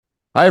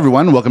Hi,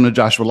 everyone. Welcome to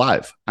Joshua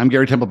Live. I'm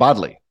Gary Temple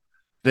Bodley.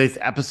 Today's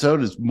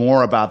episode is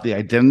more about the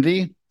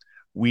identity.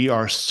 We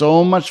are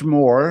so much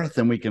more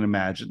than we can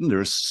imagine.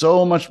 There's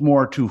so much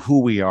more to who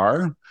we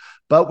are,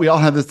 but we all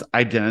have this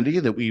identity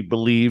that we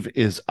believe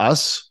is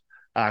us.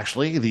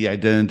 Actually, the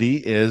identity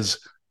is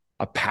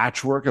a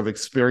patchwork of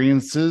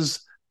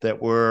experiences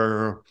that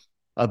were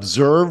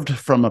observed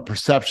from a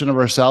perception of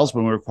ourselves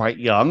when we were quite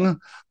young.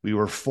 We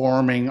were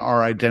forming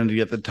our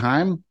identity at the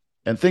time,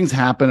 and things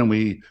happen, and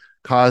we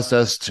caused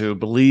us to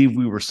believe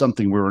we were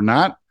something we were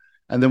not.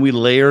 And then we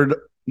layered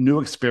new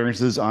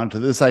experiences onto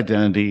this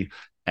identity,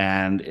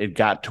 and it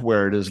got to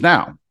where it is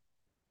now.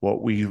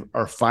 What we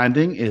are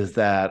finding is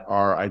that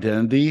our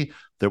identity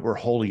that we're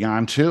holding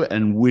on to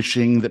and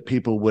wishing that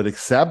people would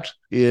accept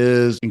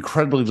is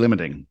incredibly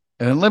limiting.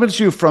 And it limits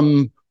you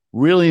from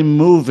really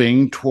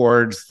moving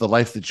towards the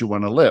life that you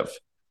want to live.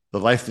 The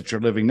life that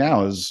you're living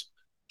now is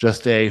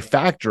just a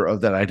factor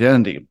of that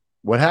identity.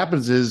 What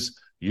happens is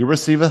you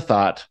receive a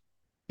thought,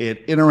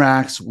 it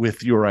interacts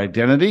with your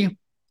identity.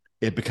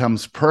 It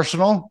becomes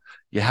personal.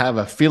 You have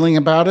a feeling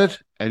about it,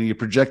 and you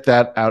project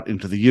that out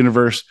into the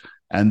universe,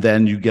 and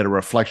then you get a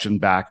reflection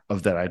back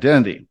of that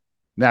identity.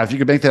 Now, if you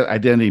could make that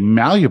identity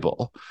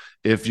malleable,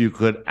 if you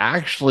could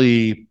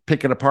actually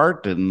pick it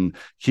apart and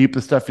keep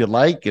the stuff you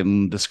like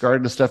and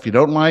discard the stuff you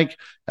don't like,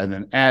 and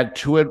then add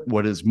to it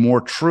what is more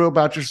true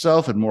about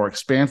yourself and more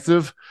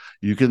expansive,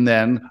 you can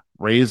then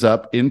raise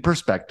up in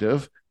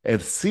perspective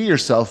and see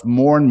yourself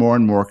more and more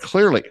and more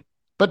clearly.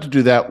 But to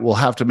do that, we'll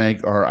have to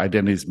make our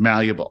identities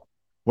malleable.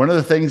 One of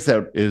the things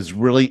that is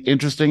really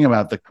interesting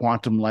about the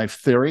quantum life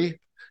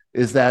theory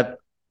is that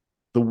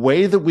the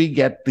way that we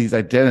get these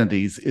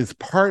identities is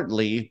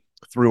partly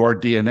through our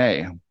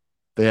DNA.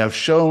 They have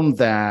shown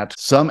that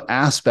some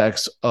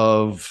aspects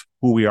of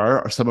who we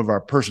are, or some of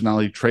our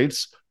personality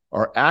traits,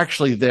 are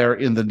actually there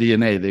in the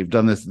DNA. They've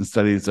done this in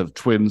studies of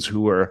twins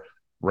who were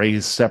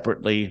raised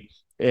separately,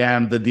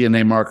 and the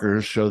DNA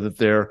markers show that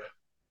they're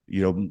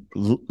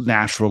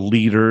natural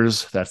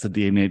leaders, that's the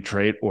DNA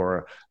trait,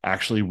 or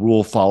actually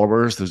rule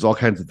followers. There's all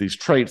kinds of these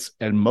traits,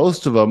 and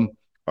most of them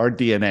are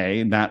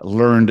DNA, not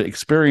learned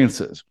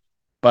experiences.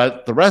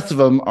 But the rest of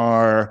them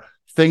are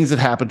things that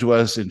happen to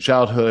us in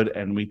childhood,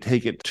 and we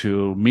take it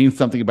to mean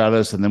something about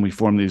us, and then we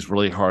form these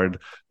really hard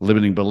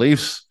limiting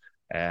beliefs,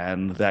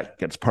 and that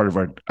gets part of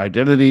our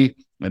identity,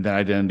 and that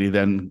identity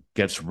then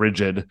gets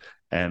rigid.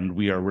 And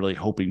we are really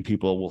hoping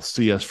people will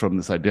see us from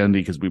this identity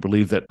because we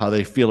believe that how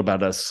they feel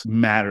about us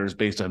matters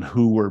based on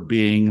who we're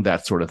being,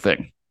 that sort of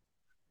thing.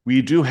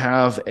 We do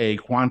have a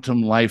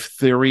quantum life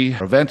theory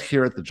event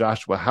here at the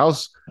Joshua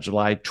House,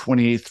 July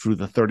 28th through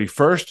the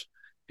 31st.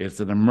 It's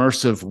an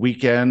immersive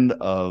weekend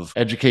of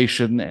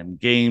education and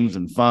games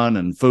and fun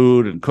and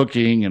food and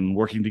cooking and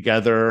working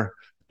together.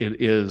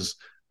 It is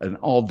an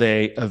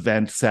all-day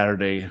event,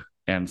 Saturday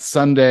and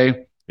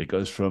Sunday. It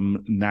goes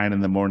from 9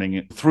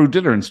 a.m. through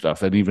dinner and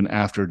stuff, and even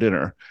after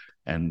dinner,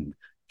 and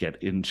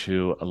get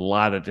into a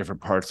lot of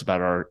different parts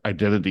about our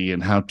identity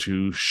and how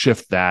to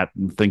shift that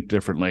and think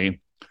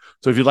differently.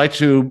 So if you'd like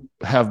to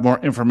have more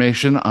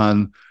information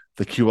on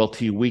the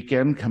QLT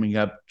weekend coming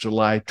up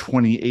July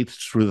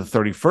 28th through the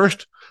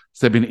 31st,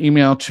 send me an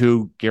email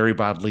to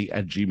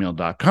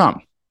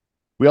garybodley@gmail.com.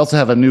 We also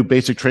have a new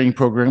basic training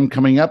program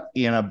coming up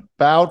in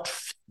about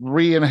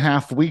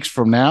 3.5 weeks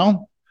from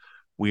now.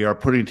 We are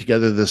putting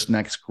together this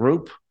next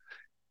group.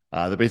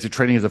 The basic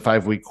training is a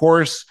 5-week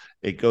course.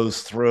 It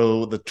goes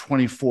through the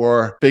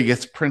 24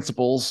 biggest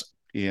principles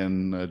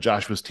in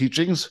Joshua's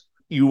teachings.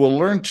 You will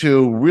learn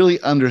to really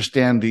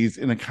understand these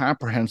in a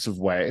comprehensive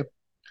way.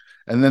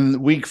 And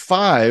then week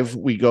 5,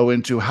 we go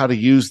into how to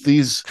use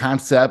these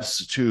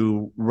concepts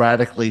to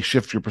radically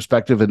shift your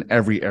perspective in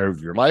every area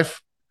of your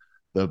life.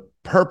 The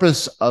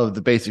purpose of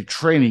the basic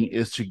training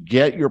is to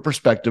get your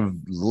perspective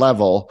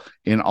level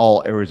in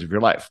all areas of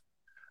your life.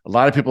 A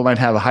lot of people might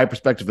have a high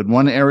perspective in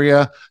one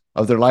area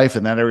of their life,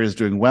 and that area is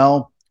doing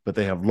well, but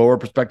they have lower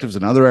perspectives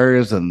in other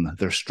areas, and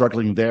they're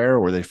struggling there,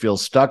 or they feel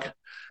stuck.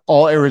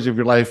 All areas of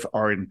your life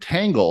are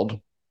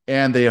entangled,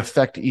 and they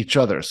affect each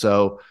other.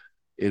 So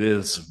it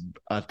is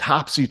a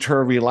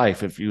topsy-turvy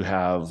life if you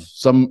have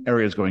some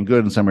areas going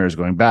good and some areas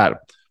going bad.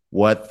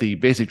 What the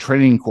basic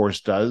training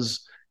course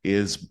does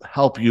is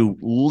help you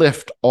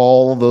lift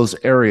all those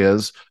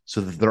areas so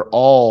that they're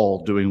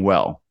all doing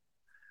well.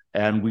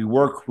 And we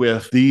work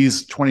with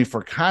these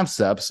 24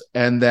 concepts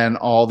and then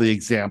all the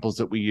examples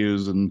that we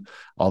use and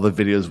all the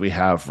videos we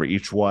have for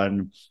each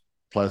one.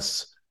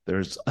 Plus,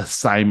 there's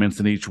assignments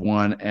in each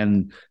one,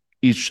 and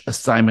each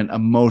assignment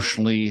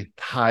emotionally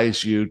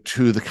ties you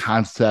to the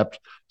concept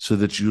so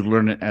that you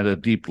learn it at a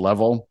deep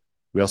level.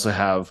 We also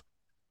have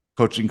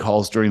coaching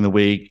calls during the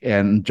week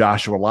and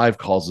Joshua Live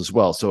calls as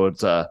well. So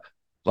it's a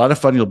lot of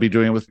fun. You'll be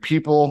doing it with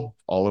people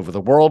all over the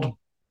world.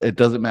 It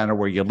doesn't matter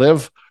where you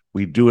live.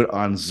 We do it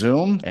on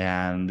Zoom,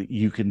 and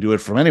you can do it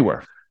from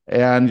anywhere.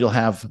 And you'll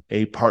have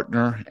a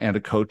partner and a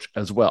coach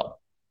as well.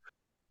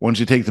 Once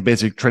you take the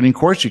basic training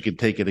course, you can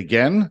take it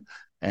again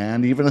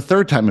and even a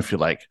third time if you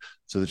like,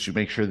 so that you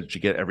make sure that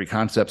you get every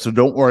concept. So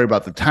don't worry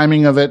about the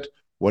timing of it.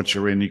 Once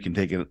you're in, you can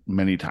take it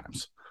many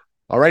times.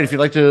 All right. If you'd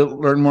like to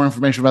learn more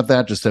information about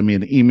that, just send me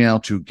an email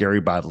to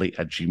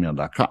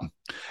garybodley@gmail.com.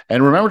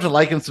 And remember to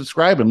like and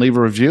subscribe and leave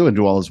a review and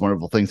do all those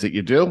wonderful things that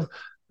you do.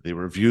 The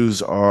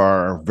reviews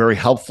are very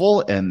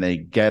helpful and they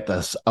get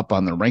us up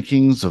on the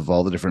rankings of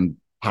all the different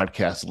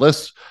podcast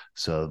lists.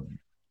 So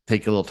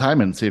take a little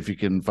time and see if you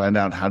can find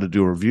out how to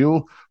do a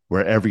review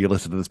wherever you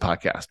listen to this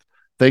podcast.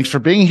 Thanks for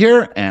being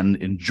here and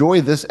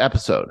enjoy this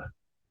episode.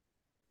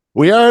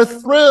 We are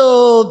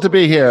thrilled to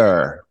be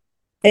here.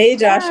 Hey,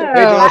 Joshua.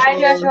 Hi,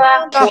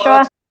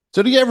 Joshua.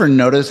 So do you ever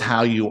notice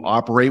how you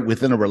operate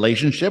within a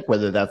relationship,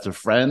 whether that's a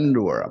friend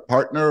or a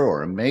partner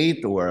or a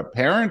mate or a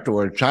parent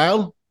or a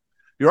child?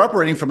 You're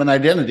operating from an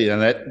identity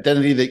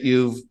that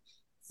you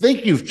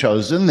think you've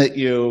chosen, that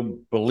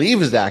you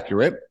believe is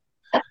accurate.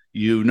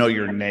 You know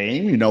your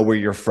name, you know where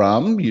you're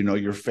from, you know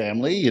your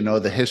family, you know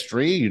the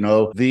history, you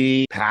know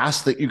the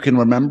past that you can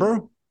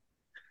remember.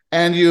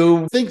 And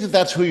you think that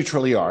that's who you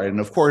truly are. And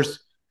of course,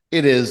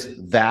 it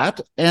is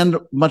that and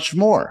much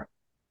more.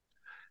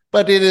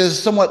 But it is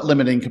somewhat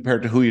limiting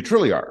compared to who you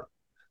truly are.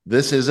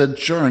 This is a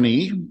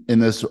journey in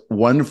this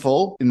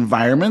wonderful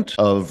environment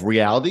of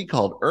reality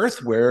called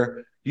Earth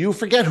where you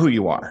forget who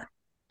you are.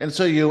 And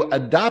so you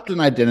adopt an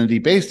identity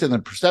based on the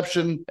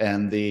perception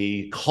and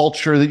the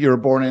culture that you're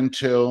born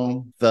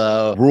into,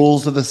 the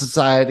rules of the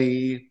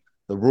society,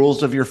 the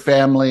rules of your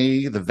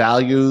family, the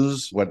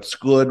values, what's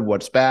good,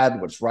 what's bad,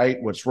 what's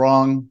right, what's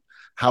wrong,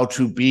 how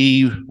to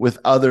be with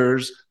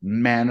others,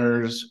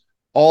 manners,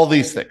 all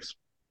these things.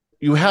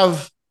 You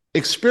have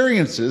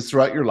experiences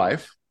throughout your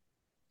life,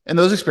 and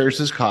those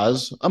experiences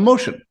cause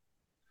emotion.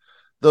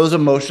 Those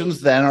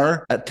emotions then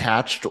are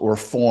attached or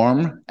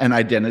form an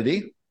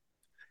identity,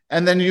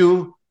 and then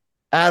you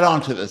add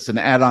on to this and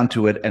add on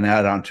to it and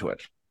add on to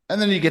it. And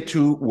then you get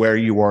to where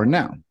you are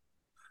now.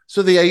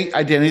 So the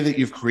identity that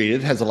you've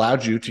created has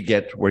allowed you to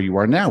get where you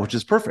are now, which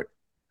is perfect.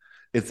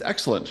 It's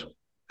excellent.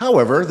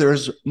 However,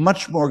 there's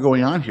much more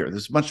going on here.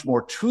 There's much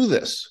more to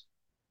this.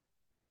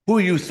 Who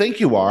you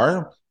think you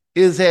are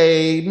is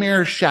a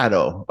mere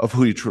shadow of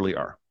who you truly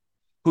are.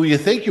 Who you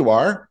think you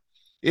are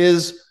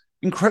is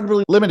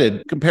incredibly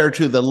limited compared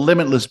to the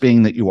limitless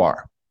being that you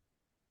are.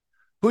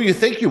 Who you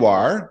think you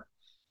are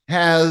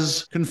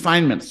has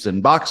confinements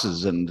and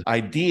boxes and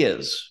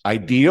ideas,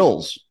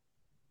 ideals,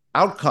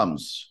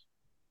 outcomes,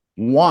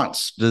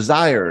 wants,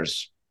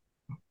 desires.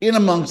 In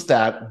amongst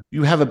that,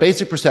 you have a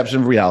basic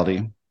perception of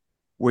reality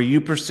where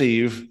you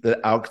perceive that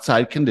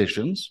outside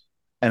conditions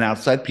and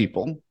outside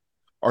people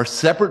are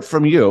separate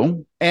from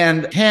you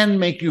and can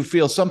make you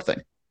feel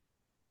something.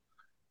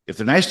 If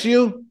they're nice to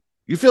you,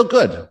 you feel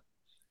good.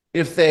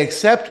 If they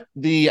accept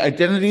the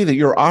identity that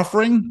you're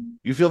offering,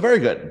 you feel very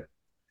good.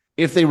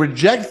 If they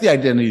reject the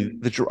identity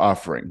that you're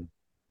offering,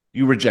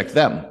 you reject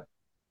them.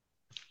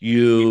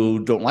 You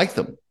don't like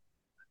them.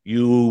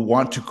 You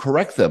want to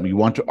correct them. You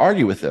want to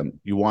argue with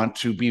them. You want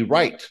to be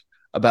right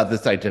about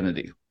this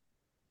identity.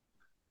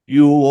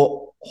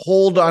 You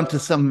hold on to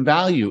some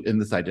value in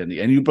this identity,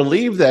 and you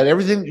believe that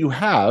everything that you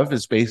have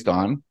is based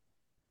on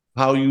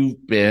how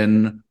you've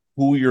been,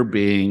 who you're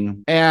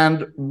being,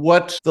 and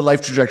what the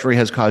life trajectory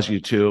has caused you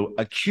to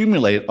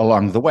accumulate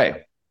along the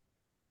way.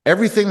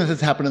 Everything that has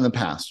happened in the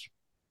past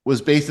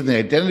was based on the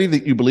identity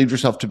that you believed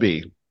yourself to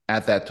be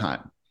at that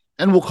time.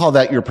 And we'll call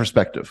that your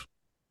perspective.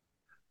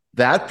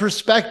 That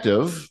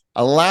perspective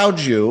allowed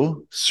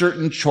you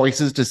certain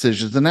choices,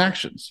 decisions, and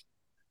actions.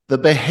 The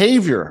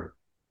behavior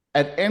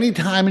at any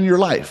time in your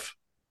life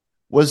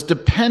was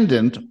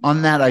dependent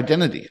on that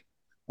identity,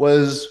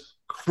 was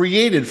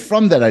created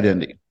from that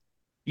identity.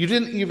 You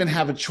didn't even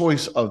have a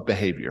choice of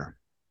behavior.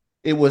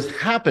 It was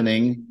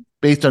happening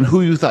based on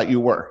who you thought you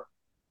were.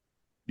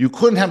 You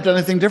couldn't have done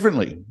anything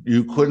differently.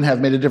 You couldn't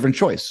have made a different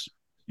choice.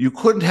 You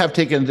couldn't have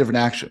taken a different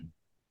action.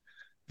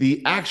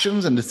 The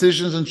actions and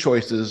decisions and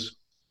choices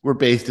were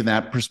based in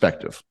that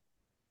perspective.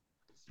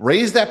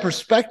 Raise that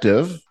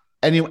perspective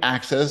and you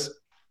access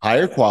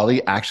higher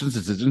quality actions,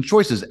 decisions, and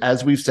choices,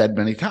 as we've said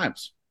many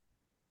times.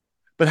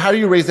 But how do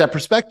you raise that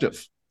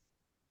perspective?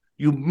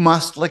 You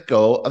must let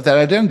go of that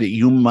identity.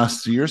 You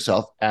must see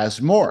yourself as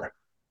more,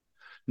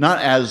 not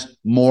as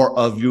more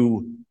of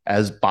you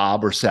as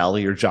Bob or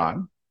Sally or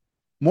John,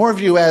 more of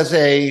you as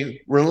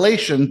a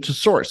relation to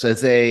source,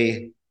 as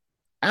a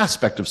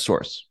aspect of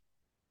source.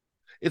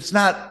 It's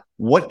not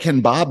what can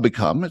Bob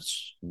become,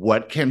 it's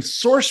what can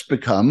source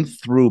become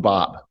through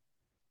Bob.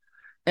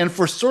 And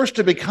for source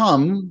to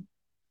become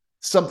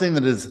something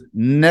that has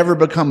never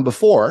become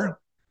before,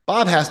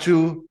 Bob has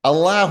to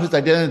allow his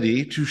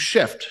identity to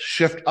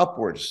shift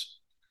upwards,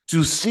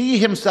 to see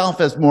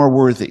himself as more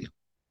worthy,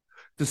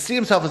 to see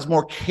himself as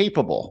more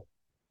capable,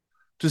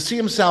 to see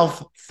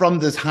himself from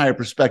this higher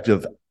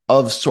perspective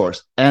of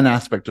source, an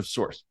aspect of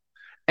source,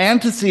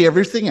 and to see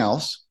everything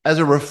else as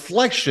a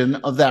reflection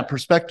of that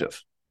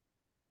perspective.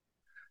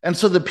 And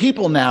so the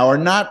people now are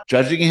not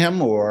judging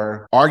him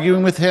or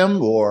arguing with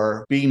him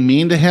or being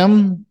mean to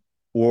him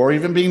or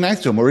even being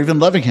nice to him or even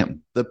loving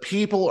him. The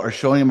people are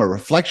showing him a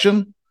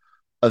reflection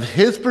of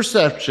his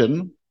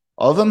perception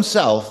of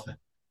himself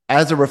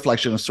as a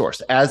reflection of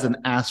source, as an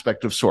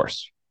aspect of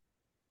source.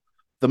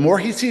 The more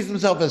he sees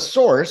himself as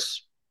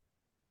source,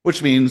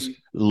 which means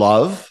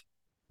love,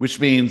 which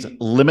means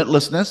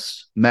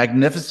limitlessness,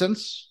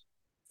 magnificence,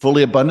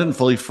 fully abundant,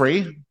 fully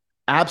free,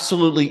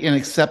 absolutely in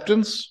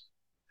acceptance,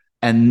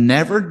 and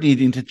never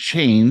needing to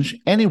change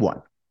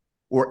anyone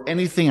or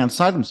anything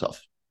outside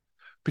himself,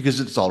 because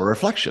it's all a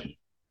reflection.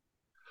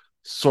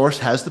 Source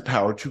has the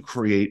power to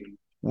create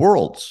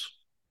worlds.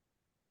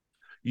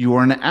 You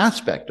are an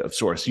aspect of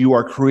source. You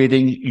are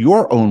creating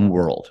your own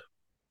world.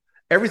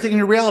 Everything in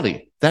your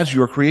reality, that's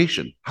your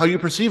creation. How you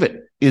perceive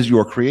it is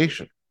your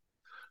creation.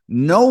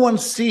 No one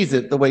sees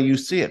it the way you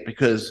see it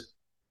because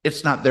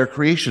it's not their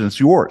creation, it's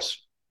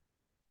yours.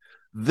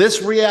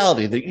 This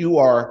reality that you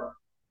are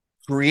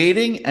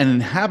creating and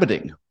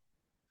inhabiting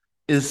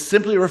is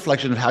simply a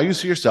reflection of how you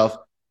see yourself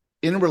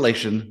in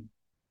relation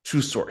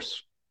to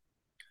source.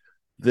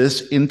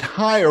 This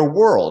entire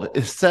world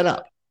is set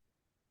up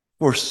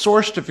for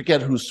source to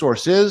forget who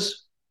source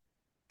is,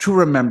 to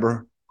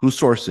remember who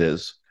source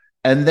is,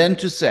 and then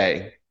to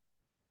say,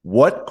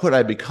 what could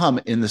I become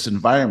in this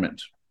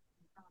environment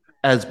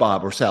as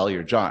Bob or Sally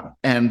or John?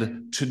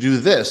 And to do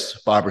this,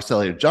 Bob or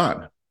Sally or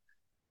John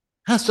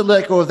has to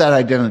let go of that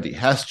identity,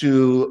 has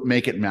to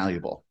make it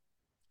malleable.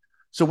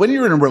 So when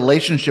you're in a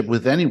relationship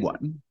with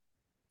anyone,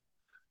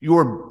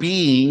 you're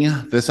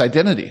being this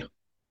identity.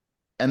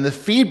 And the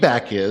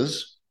feedback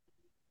is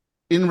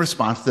in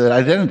response to that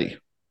identity.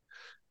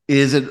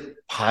 Is it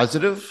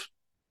positive?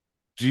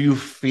 Do you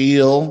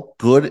feel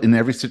good in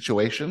every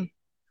situation?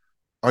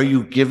 Are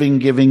you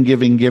giving?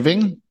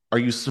 Are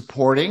you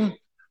supporting?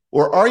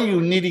 Or are you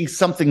needing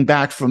something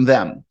back from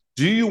them?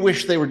 Do you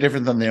wish they were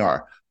different than they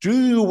are?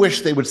 Do you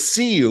wish they would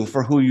see you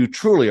for who you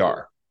truly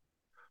are?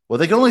 Well,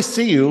 they can only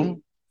see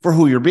you for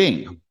who you're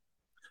being.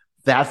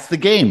 That's the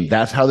game.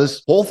 That's how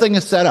this whole thing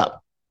is set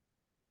up.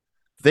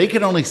 They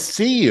can only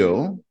see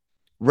you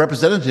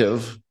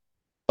representative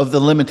of the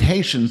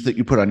limitations that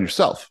you put on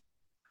yourself.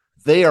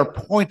 They are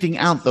pointing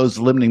out those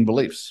limiting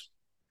beliefs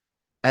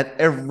at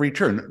every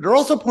turn. They're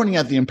also pointing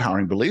out the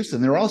empowering beliefs,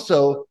 and they're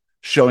also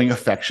showing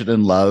affection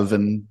and love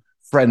and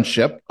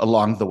friendship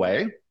along the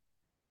way.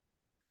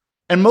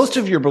 And most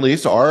of your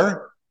beliefs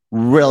are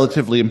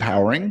relatively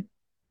empowering,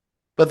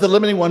 but the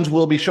limiting ones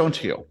will be shown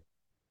to you.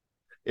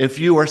 If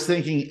you are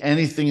thinking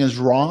anything is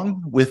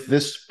wrong with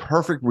this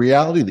perfect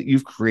reality that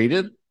you've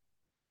created,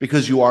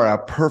 because you are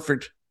a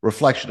perfect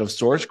reflection of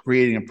source,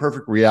 creating a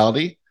perfect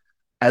reality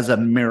as a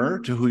mirror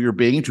to who you're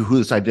being, to who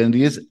this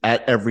identity is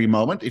at every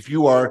moment, if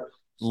you are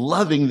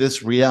loving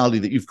this reality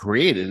that you've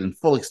created and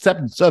full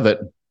acceptance of it,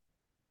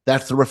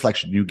 that's the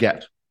reflection you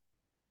get.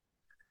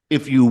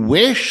 If you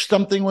wish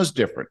something was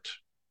different,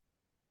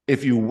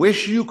 if you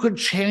wish you could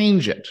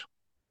change it,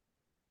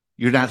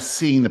 you're not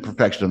seeing the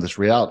perfection of this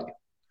reality.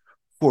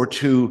 For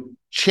to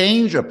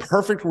change a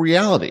perfect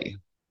reality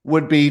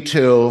would be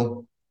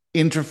to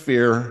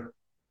interfere,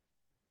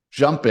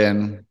 jump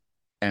in,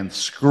 and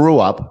screw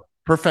up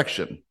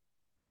perfection.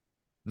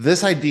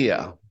 This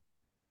idea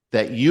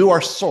that you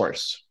are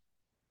source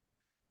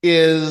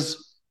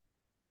is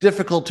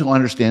difficult to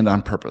understand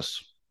on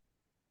purpose.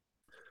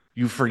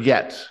 You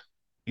forget,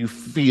 you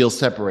feel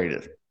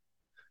separated,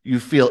 you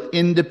feel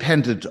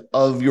independent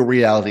of your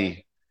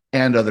reality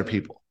and other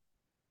people.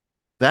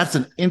 That's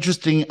an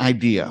interesting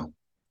idea,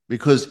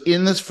 because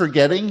in this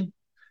forgetting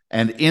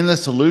and in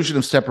this illusion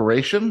of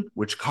separation,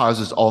 which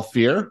causes all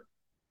fear,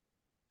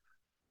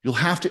 you'll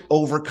have to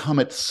overcome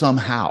it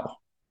somehow.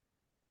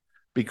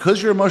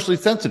 Because you're emotionally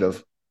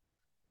sensitive,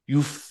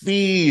 you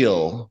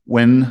feel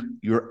when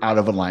you're out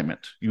of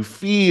alignment. You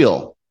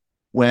feel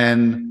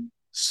when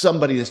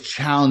somebody is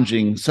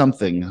challenging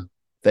something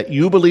that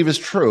you believe is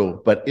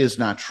true, but is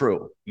not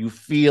true. You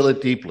feel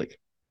it deeply.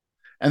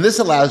 And this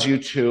allows you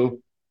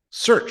to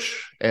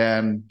search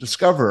and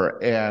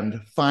discover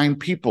and find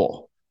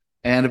people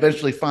and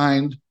eventually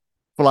find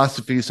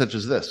philosophies such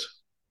as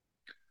this.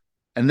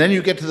 And then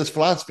you get to this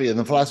philosophy, and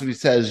the philosophy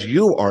says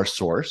you are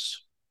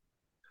source,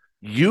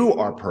 you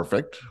are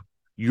perfect,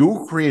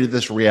 you created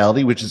this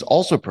reality, which is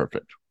also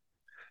perfect.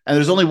 And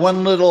there's only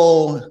one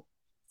little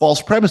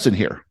false premise in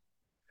here.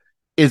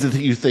 Is it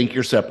that you think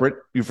you're separate,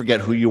 you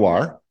forget who you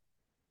are,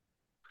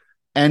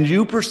 and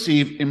you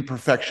perceive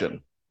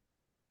imperfection.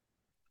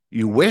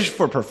 You wish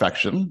for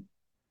perfection,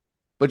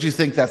 but you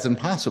think that's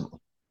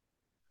impossible.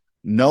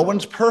 No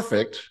one's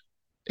perfect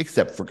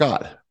except for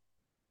God.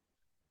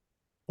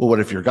 Well, what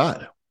if you're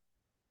God?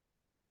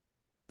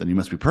 Then you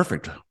must be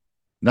perfect.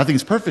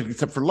 Nothing's perfect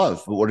except for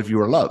love. But what if you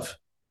are love?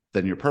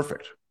 Then you're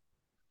perfect.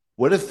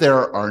 What if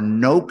there are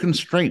no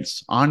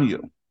constraints on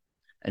you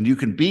and you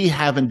can be,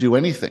 have, and do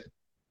anything?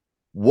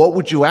 What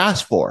would you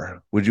ask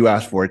for? Would you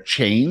ask for a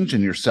change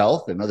in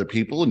yourself and other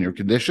people and your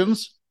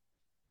conditions?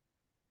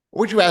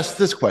 Or would you ask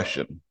this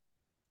question?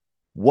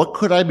 What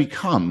could I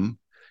become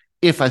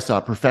if I saw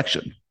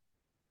perfection?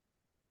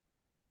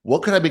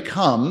 What could I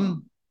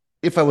become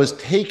if I was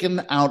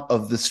taken out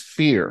of this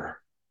fear?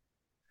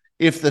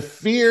 If the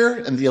fear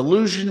and the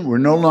illusion were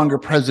no longer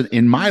present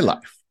in my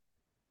life?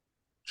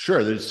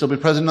 Sure, they'd still be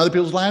present in other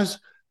people's lives,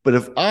 But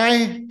if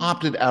I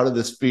opted out of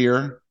this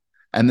fear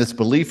and this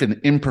belief in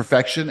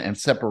imperfection and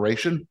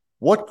separation,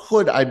 what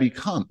could I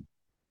become?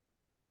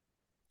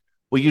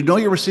 Well, you know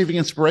you're receiving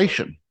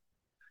inspiration.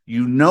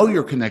 You know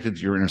you're connected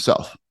to your inner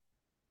self.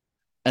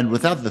 And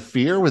without the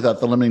fear, without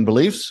the limiting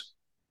beliefs,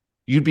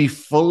 you'd be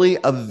fully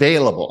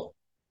available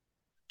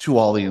to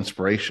all the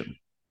inspiration.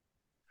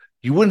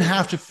 You wouldn't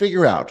have to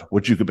figure out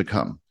what you could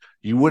become.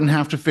 You wouldn't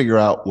have to figure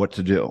out what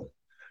to do.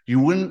 You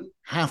wouldn't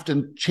have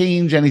to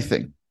change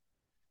anything.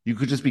 You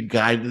could just be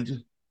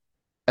guided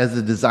as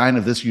the design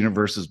of this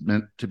universe is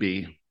meant to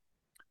be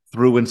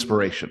through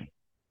inspiration.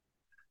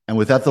 And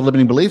without the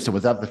limiting beliefs and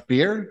without the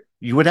fear,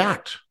 you would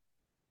act.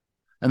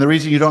 And the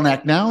reason you don't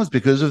act now is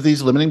because of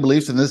these limiting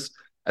beliefs and this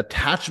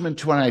attachment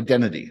to an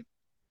identity.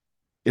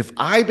 If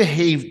I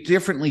behave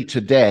differently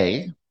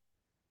today,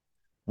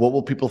 what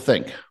will people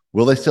think?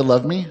 Will they still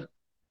love me?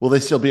 Will they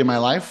still be in my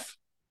life?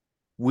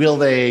 Will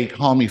they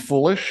call me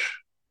foolish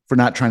for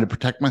not trying to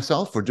protect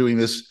myself, for doing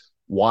this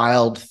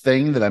wild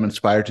thing that I'm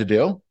inspired to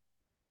do?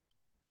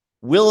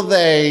 Will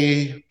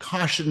they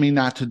caution me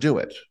not to do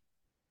it?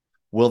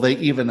 Will they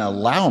even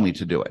allow me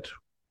to do it?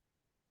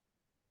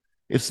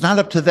 It's not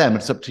up to them,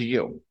 it's up to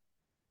you.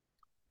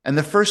 And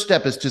the first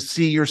step is to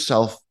see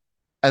yourself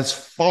as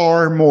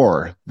far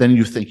more than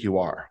you think you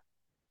are.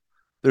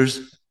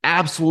 There's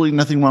absolutely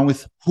nothing wrong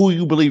with who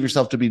you believe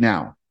yourself to be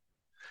now.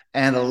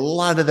 And a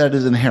lot of that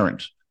is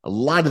inherent. A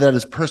lot of that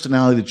is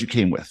personality that you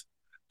came with,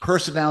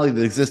 personality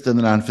that exists in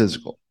the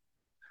non-physical.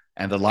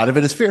 And a lot of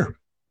it is fear.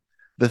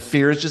 The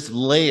fear is just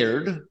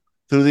layered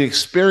through the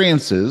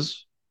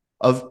experiences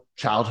of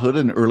childhood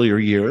and earlier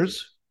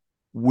years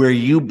where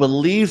you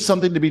believed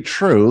something to be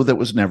true that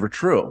was never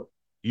true.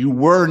 You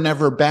were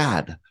never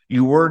bad.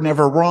 You were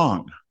never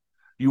wrong.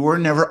 You were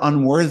never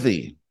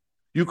unworthy.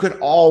 You could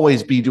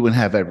always be, do, and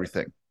have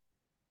everything.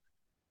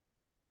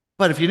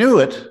 But if you knew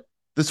it,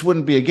 this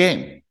wouldn't be a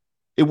game.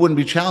 It wouldn't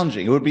be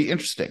challenging. It would be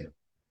interesting.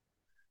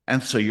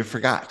 And so you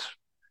forgot.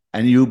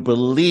 And you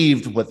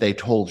believed what they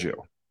told you.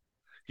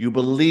 You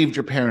believed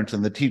your parents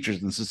and the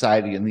teachers and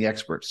society and the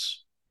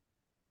experts.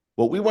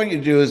 What we want you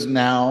to do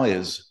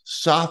is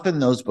soften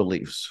those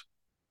beliefs.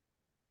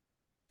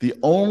 The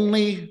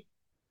only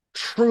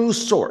true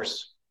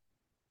source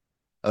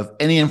of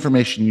any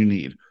information you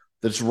need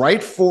that's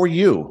right for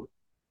you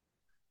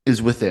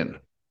is within.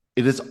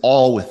 It is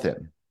all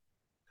within.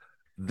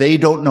 They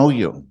don't know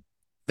you.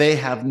 They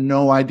have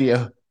no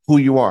idea who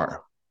you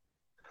are.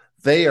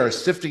 They are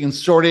sifting and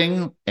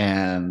sorting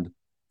and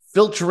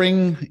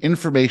filtering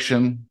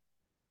information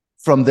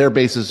from their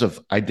basis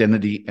of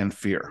identity and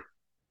fear.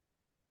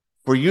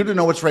 For you to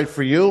know what's right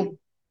for you,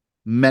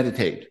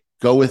 meditate,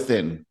 go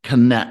within,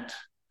 connect,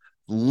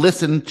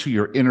 listen to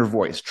your inner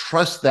voice,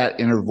 trust that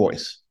inner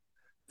voice.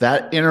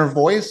 That inner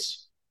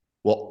voice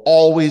will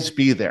always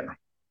be there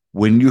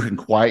when you can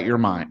quiet your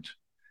mind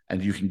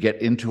and you can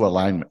get into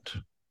alignment.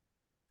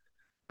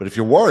 But if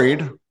you're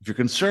worried, if you're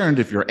concerned,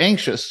 if you're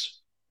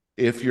anxious,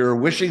 if you're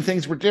wishing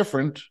things were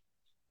different,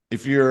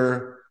 if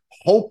you're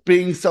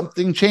hoping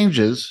something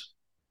changes,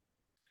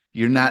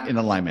 you're not in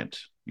alignment.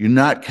 You're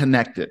not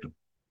connected.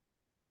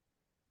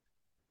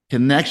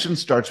 Connection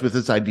starts with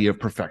this idea of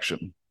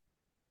perfection.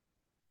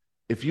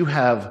 If you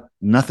have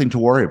nothing to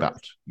worry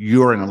about,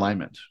 you're in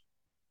alignment.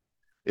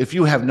 If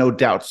you have no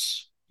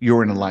doubts,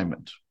 you're in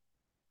alignment.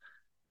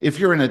 If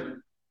you're in a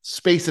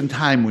space and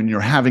time when you're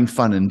having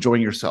fun,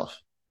 enjoying yourself,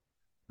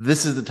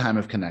 this is the time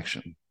of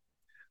connection.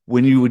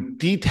 When you would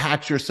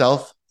detach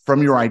yourself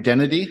from your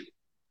identity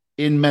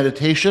in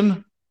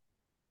meditation,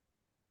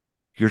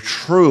 your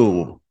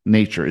true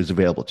nature is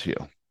available to you.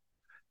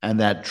 And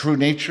that true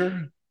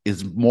nature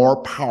is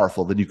more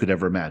powerful than you could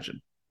ever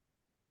imagine.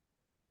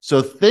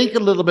 So think a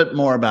little bit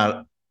more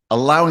about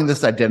allowing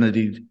this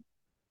identity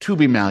to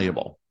be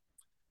malleable.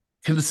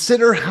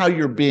 Consider how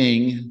you're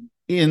being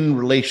in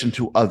relation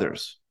to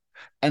others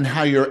and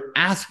how you're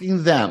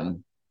asking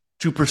them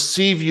to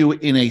perceive you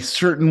in a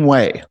certain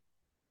way.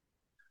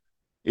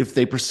 If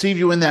they perceive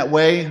you in that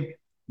way,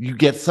 you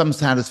get some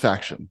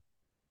satisfaction,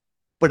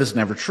 but it's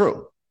never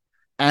true.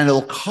 And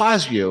it'll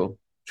cause you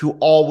to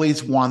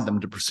always want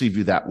them to perceive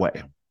you that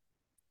way,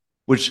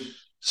 which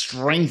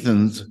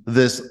strengthens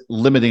this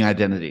limiting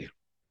identity.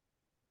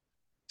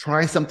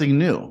 Try something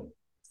new.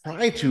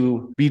 Try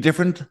to be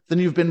different than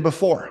you've been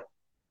before.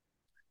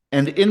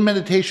 And in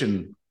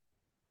meditation,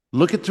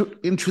 look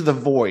into the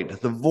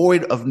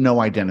void of no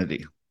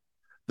identity,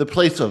 the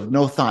place of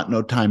no thought,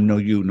 no time, no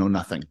you, no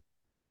nothing.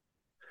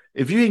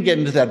 If you can get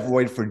into that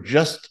void for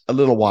just a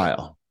little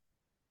while,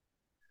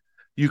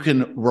 you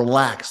can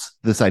relax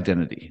this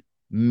identity,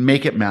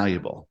 make it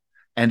malleable.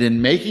 And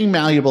in making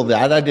malleable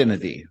that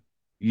identity,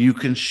 you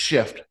can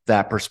shift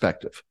that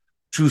perspective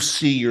to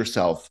see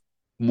yourself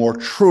more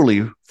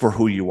truly for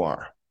who you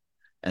are.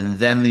 And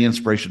then the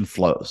inspiration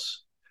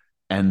flows.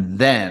 And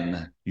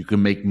then you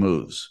can make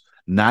moves,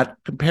 not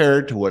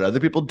compared to what other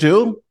people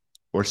do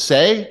or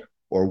say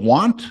or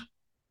want,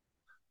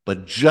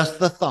 but just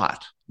the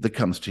thought that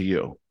comes to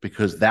you,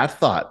 because that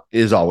thought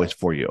is always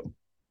for you.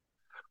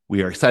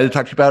 We are excited to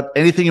talk to you about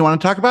anything you want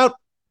to talk about.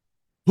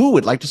 Who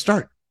would like to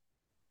start?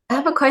 I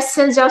have a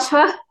question,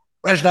 Joshua.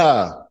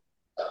 Rajna.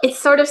 It's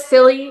sort of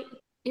silly.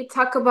 You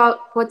talk about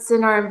what's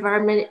in our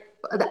environment,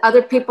 the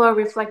other people are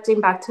reflecting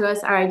back to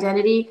us our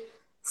identity.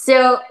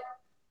 So,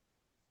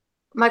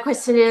 my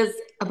question is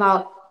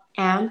about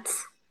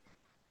ants.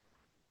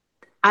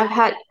 I've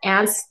had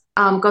ants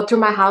go through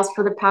my house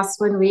for the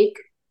past 1 week,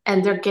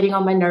 and they're getting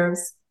on my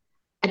nerves.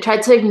 I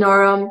tried to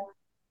ignore them,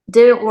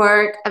 didn't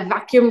work. I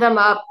vacuumed them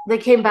up. They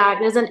came back.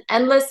 There's an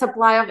endless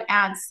supply of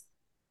ants.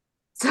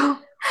 So,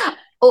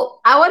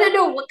 I want to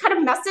know what kind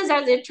of message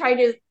are they trying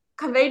to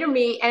convey to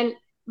me? And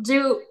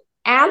do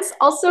ants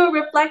also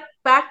reflect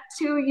back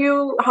to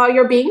you how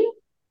you're being?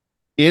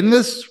 In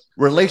this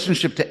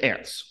relationship to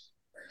ants,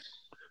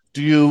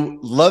 do you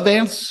love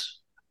ants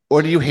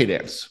or do you hate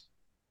ants?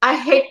 I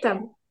hate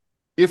them.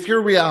 If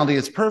your reality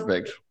is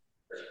perfect,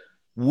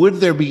 would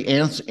there be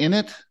ants in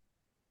it?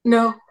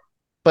 No.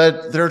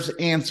 But there's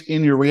ants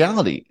in your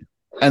reality.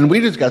 And we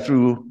just got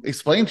through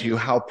explaining to you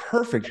how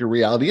perfect your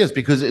reality is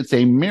because it's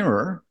a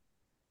mirror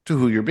to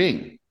who you're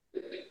being.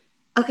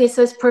 Okay,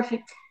 so it's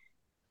perfect.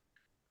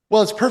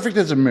 Well, it's perfect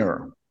as a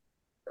mirror.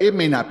 It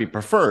may not be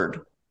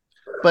preferred,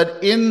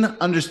 but in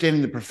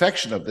understanding the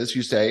perfection of this,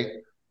 you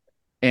say,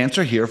 ants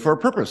are here for a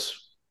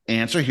purpose.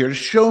 Ants are here to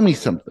show me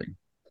something.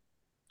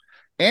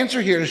 Ants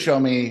are here to show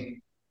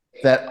me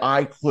that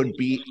I could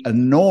be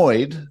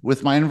annoyed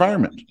with my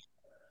environment,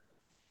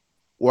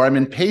 or I'm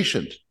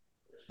impatient,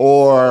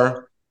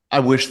 or I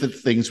wish that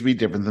things would be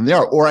different than they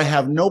are, or I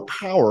have no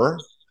power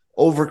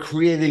over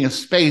creating a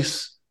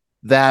space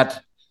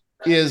that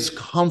is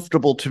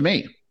comfortable to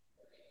me.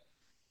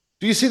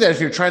 Do you see that if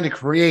you're trying to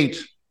create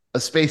a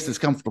space that's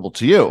comfortable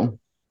to you,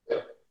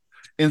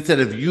 instead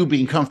of you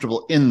being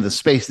comfortable in the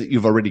space that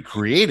you've already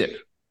created,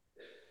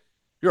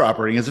 you're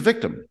operating as a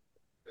victim.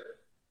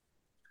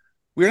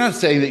 We're not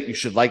saying that you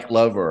should like,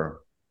 love,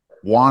 or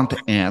want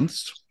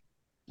ants.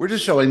 We're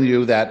just showing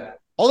you that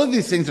all of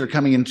these things that are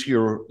coming into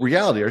your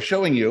reality are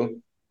showing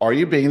you, are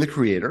you being the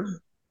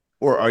creator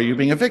or are you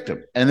being a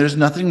victim? And there's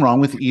nothing wrong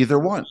with either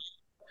one.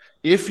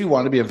 If you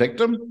want to be a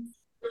victim,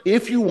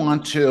 if you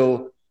want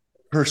to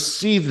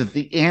perceive that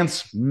the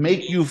ants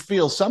make you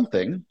feel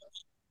something,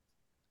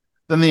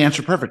 then the ants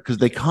are perfect because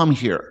they come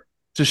here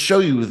to show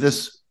you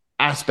this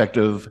aspect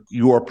of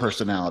your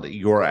personality,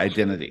 your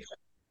identity.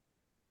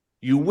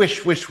 You wish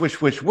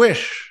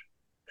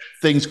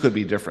things could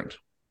be different.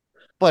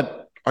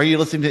 But are you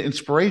listening to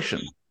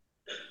inspiration?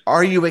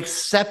 Are you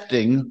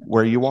accepting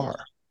where you are?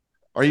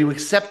 Are you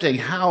accepting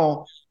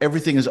how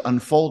everything is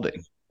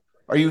unfolding?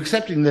 Are you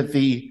accepting that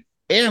the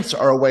ants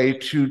are a way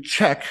to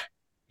check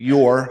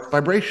your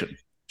vibration,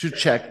 to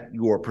check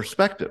your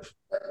perspective,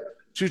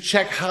 to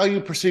check how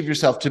you perceive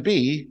yourself to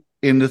be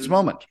in this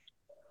moment?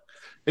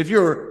 If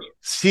you're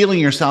sealing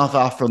yourself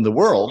off from the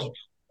world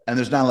and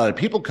there's not a lot of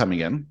people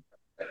coming in,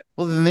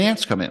 well, then the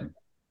ants come in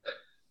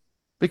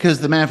because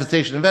the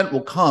manifestation event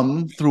will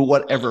come through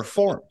whatever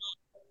form.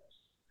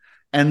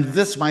 And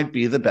this might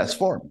be the best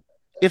form.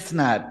 It's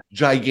not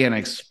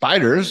gigantic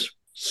spiders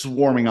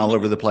swarming all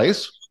over the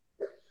place.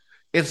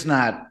 It's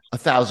not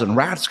 1,000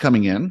 rats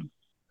coming in.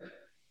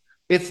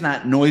 It's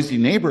not noisy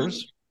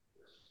neighbors.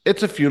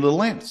 It's a few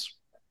little ants.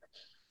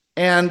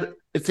 And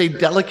it's a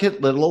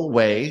delicate little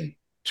way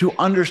to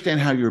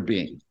understand how you're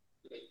being.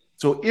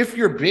 So if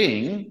you're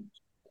being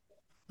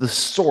the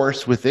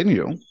source within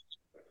you,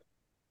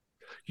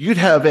 you'd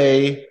have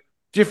a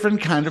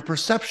different kind of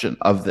perception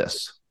of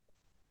this.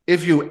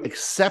 If you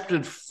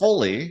accepted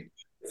fully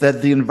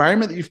that the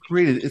environment that you've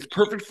created is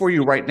perfect for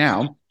you right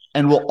now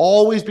and will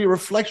always be a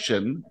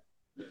reflection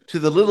to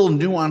the little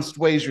nuanced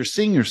ways you're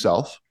seeing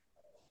yourself,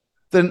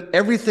 then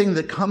everything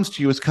that comes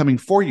to you is coming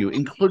for you,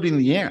 including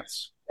the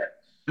ants.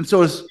 And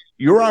so it's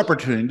your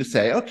opportunity to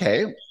say,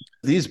 okay,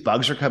 these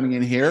bugs are coming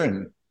in here,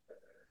 and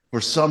for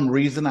some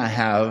reason I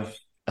have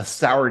a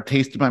sour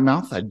taste in my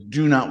mouth. I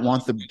do not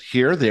want them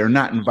here. They are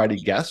not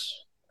invited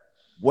guests.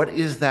 What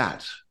is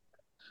that?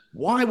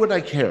 Why would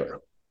I care?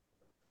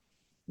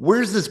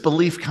 Where's this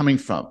belief coming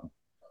from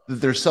that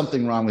there's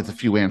something wrong with a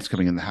few ants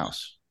coming in the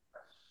house?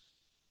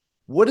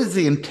 What is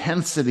the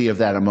intensity of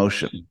that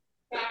emotion?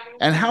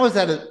 And how is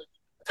that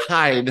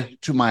tied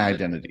to my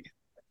identity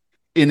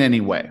in any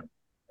way?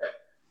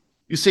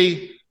 You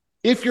see,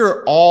 if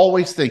you're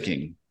always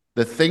thinking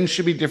that things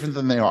should be different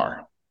than they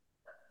are,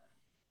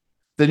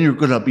 then you're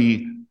going to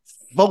be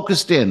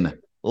focused in,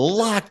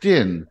 locked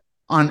in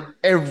on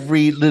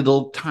every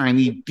little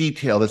tiny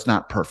detail that's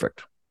not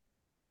perfect.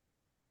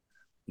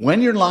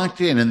 When you're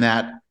locked in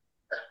that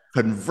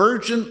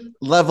convergent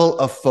level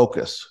of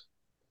focus,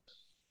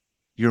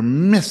 you're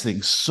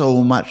missing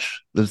so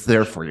much that's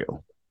there for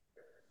you.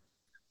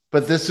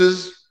 But this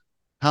is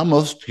how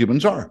most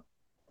humans are,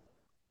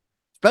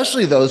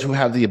 especially those who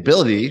have the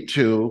ability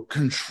to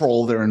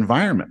control their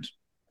environment.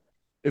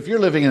 If you're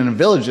living in a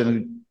village in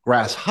a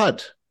grass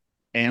hut,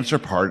 ants are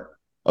part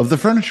of the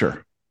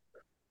furniture.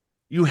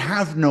 You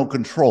have no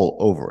control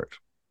over it.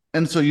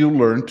 And so you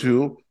learn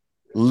to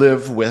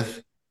live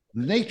with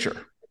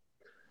nature.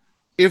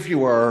 If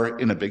you are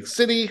in a big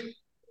city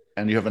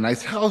and you have a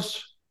nice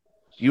house,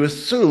 You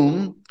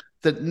assume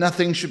that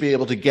nothing should be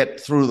able to get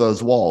through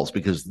those walls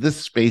because this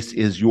space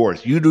is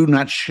yours. You do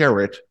not share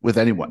it with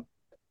anyone.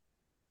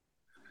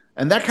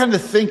 And that kind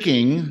of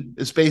thinking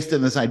is based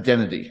in this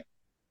identity.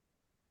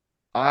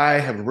 I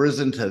have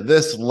risen to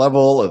this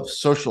level of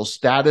social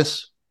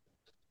status,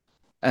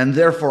 and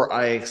therefore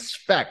I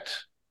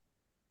expect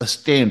a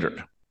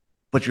standard,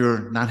 but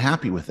you're not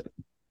happy with it.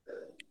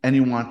 And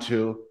you want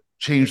to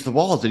change the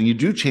walls, and you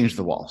do change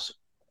the walls.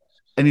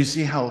 And you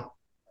see how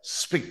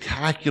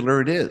spectacular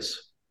it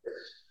is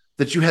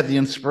that you had the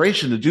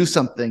inspiration to do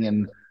something,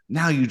 and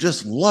now you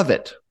just love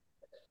it.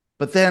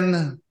 But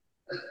then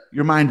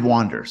your mind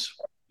wanders.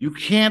 You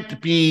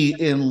can't be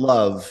in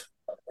love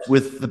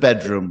with the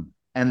bedroom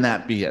and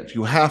that be it.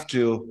 You have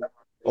to,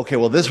 okay,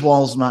 well, this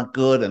wall's not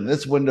good, and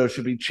this window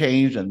should be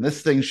changed, and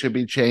this thing should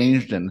be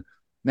changed. And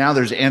now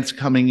there's ants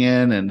coming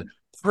in, and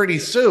pretty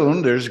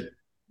soon there's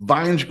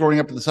vines growing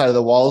up at the side of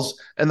the walls,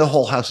 and the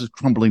whole house is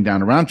crumbling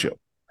down around you.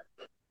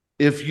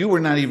 If you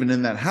were not even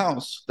in that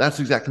house, that's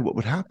exactly what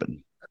would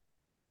happen.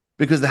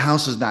 Because the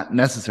house is not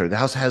necessary. The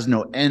house has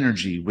no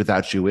energy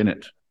without you in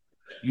it.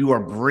 You are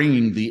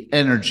bringing the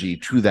energy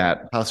to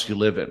that house you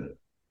live in.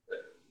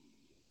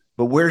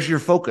 But where's your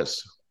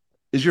focus?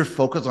 Is your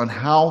focus on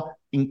how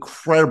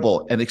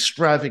incredible and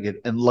extravagant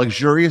and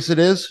luxurious it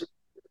is?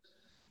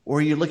 Or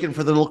are you looking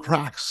for the little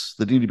cracks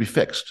that need to be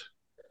fixed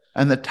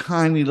and the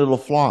tiny little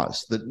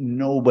flaws that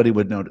nobody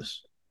would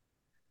notice?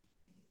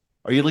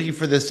 Are you looking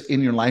for this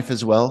in your life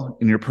as well,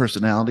 in your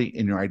personality,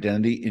 in your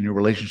identity, in your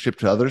relationship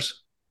to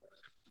others?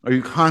 Are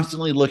you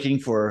constantly looking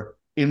for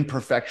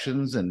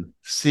imperfections and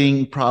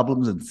seeing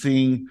problems and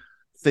seeing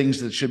things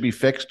that should be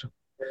fixed?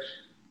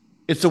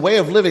 It's a way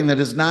of living that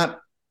is not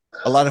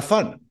a lot of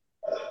fun.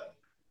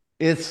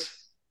 It's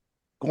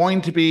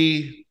going to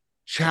be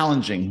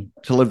challenging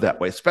to live that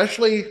way,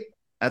 especially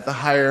at the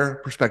higher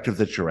perspective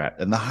that you're at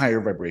and the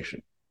higher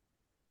vibration.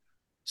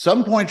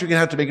 Some point you're going to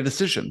have to make a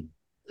decision.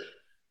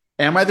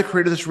 Am I the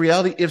creator of this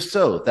reality? If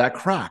so, that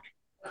crack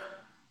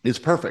is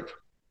perfect.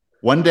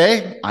 One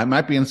day, I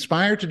might be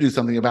inspired to do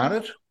something about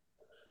it.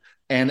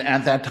 And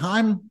at that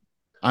time,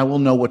 I will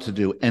know what to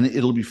do, and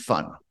it'll be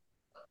fun.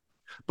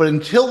 But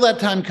until that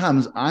time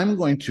comes, I'm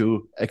going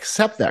to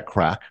accept that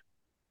crack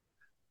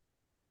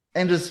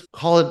and just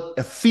call it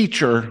a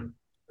feature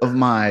of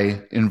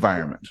my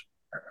environment.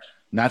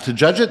 Not to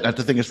judge it, not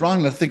to think it's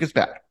wrong, not to think it's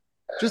bad.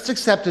 Just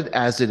accept it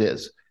as it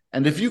is.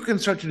 And if you can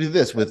start to do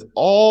this with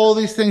all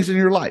these things in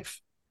your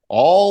life,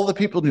 all the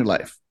people in your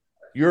life,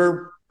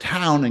 your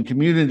town and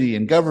community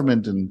and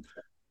government and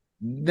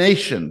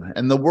nation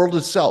and the world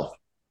itself,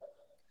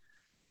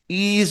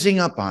 easing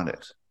up on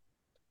it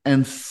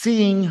and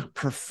seeing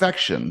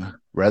perfection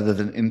rather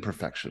than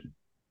imperfection,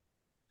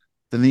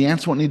 then the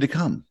ants won't need to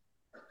come.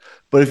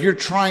 But if you're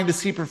trying to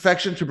see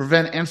perfection to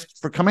prevent ants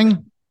from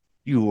coming,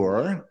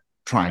 you're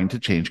trying to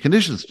change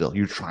conditions still.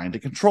 You're trying to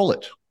control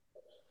it.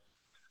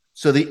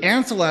 So the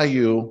ants allow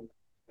you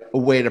a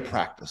way to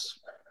practice.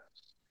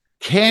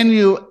 Can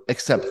you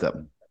accept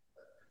them?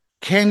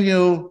 Can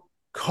you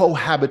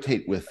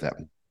cohabitate with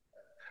them?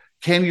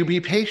 Can you be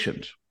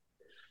patient?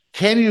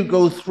 Can you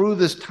go through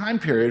this time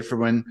period from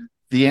when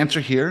the ants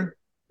are here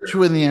to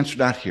when the ants are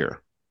not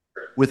here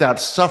without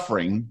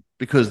suffering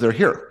because they're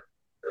here?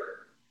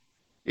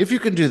 If you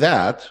can do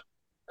that,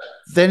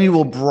 then you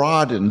will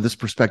broaden this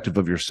perspective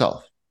of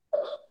yourself.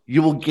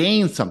 You will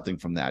gain something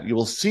from that. You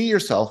will see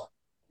yourself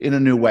in a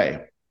new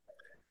way.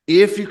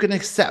 If you can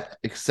accept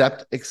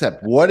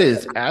what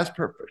is as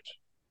perfect,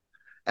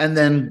 and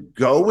then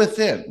go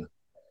within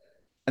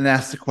and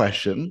ask the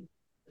question,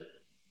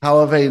 how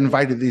have I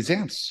invited these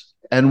ants?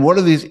 And what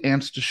are these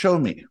ants to show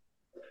me?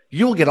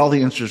 You will get all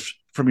the answers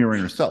from your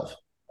inner self.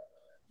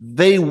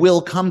 They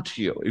will come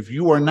to you. If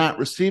you are not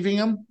receiving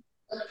them,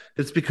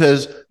 it's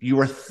because you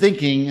are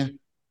thinking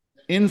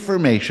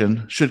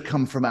information should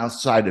come from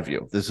outside of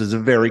you. This is a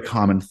very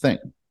common thing.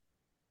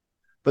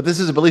 But this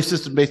is a belief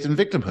system based in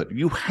victimhood.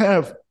 You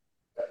have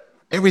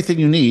everything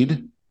you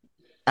need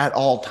at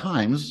all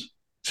times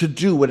to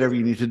do whatever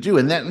you need to do.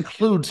 And that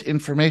includes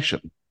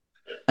information.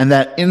 And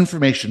that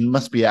information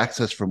must be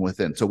accessed from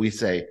within. So we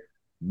say,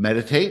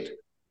 meditate,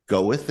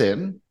 go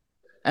within,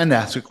 and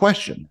ask a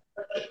question,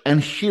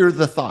 and hear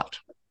the thought.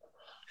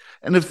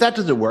 And if that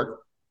doesn't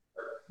work,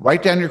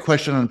 write down your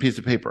question on a piece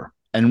of paper.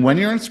 And when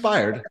you're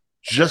inspired,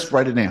 just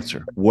write an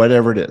answer,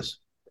 whatever it is.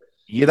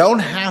 You don't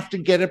have to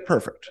get it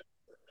perfect.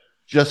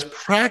 Just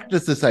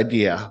practice this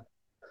idea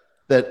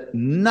that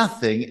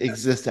nothing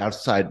exists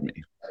outside me.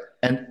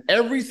 And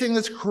everything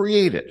that's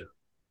created,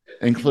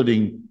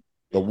 including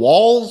the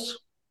walls,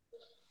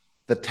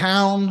 the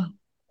town,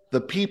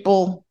 the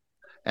people,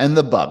 and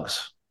the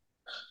bugs,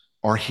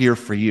 are here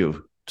for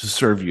you, to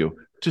serve you,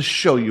 to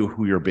show you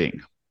who you're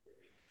being.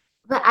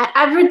 But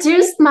I've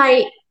reduced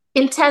my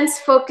intense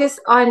focus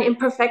on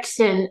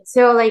imperfection.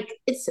 So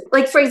it's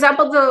like, for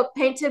example, the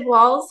painted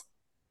walls,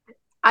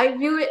 I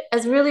view it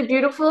as really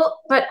beautiful,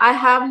 but I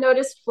have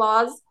noticed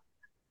flaws.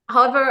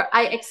 However,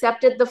 I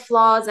accepted the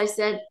flaws. I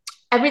said,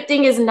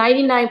 everything is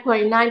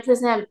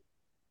 99.9%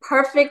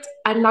 perfect.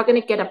 I'm not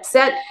going to get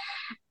upset.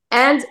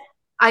 And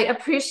I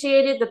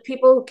appreciated the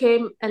people who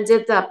came and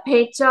did the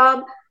paint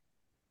job.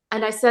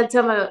 And I sent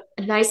them a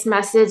nice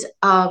message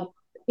of,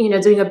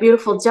 doing a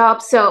beautiful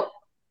job. So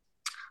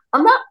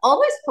I'm not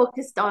always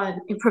focused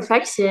on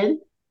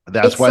imperfection.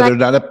 That's It's why like, there's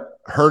not a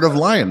herd of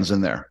lions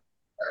in there.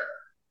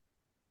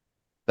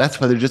 That's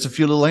why they're just a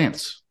few little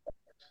ants.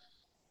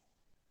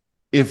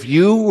 If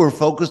you were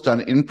focused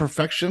on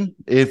imperfection,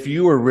 if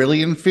you were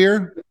really in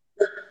fear,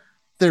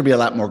 there'd be a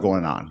lot more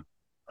going on.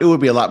 It would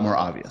be a lot more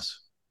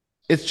obvious.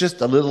 It's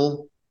just a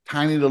little,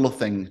 tiny little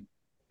thing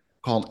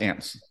called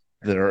ants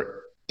that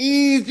are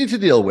easy to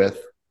deal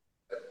with.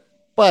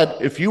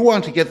 But if you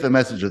want to get the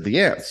message of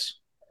the ants,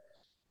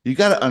 you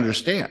got to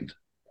understand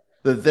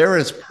that they're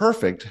as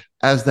perfect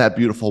as that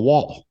beautiful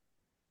wall.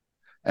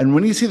 And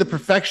when you see the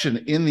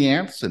perfection in the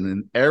ants and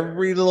in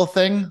every little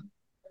thing,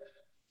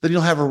 then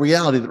you'll have a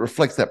reality that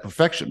reflects that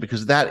perfection,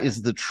 because that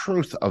is the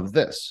truth of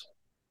this.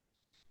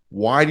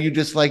 Why do you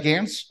dislike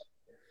ants?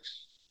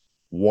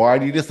 Why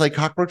do you dislike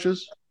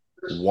cockroaches?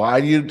 Why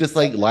do you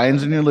dislike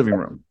lions in your living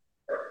room?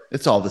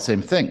 It's all the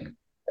same thing.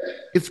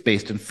 It's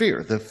based in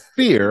fear. The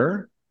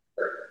fear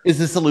is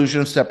this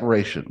illusion of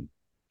separation.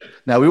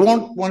 Now, we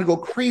won't want to go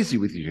crazy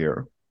with you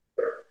here,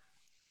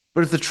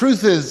 but if the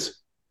truth is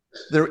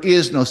there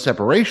is no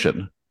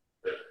separation,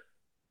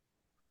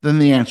 then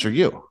the ants are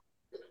you,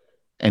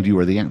 and you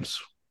are the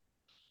ants.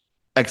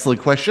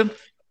 Excellent question.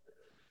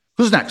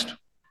 Who's next?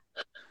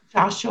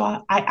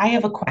 Joshua, I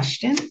have a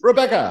question.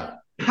 Rebecca.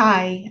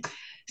 Hi.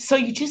 So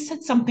you just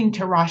said something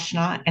to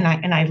Rashna,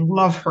 and I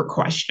love her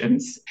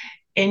questions.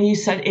 And you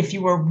said if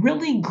you were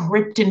really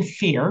gripped in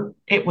fear,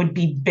 it would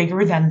be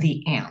bigger than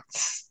the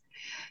ants.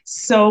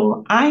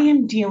 So I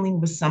am dealing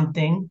with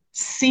something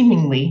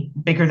seemingly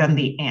bigger than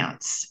the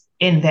ants,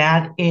 and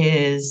that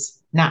is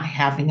not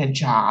having a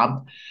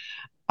job,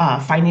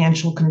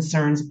 financial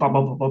concerns, blah,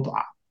 blah, blah, blah,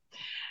 blah.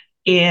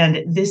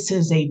 And this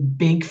is a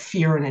big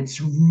fear, and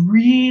it's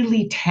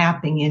really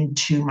tapping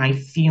into my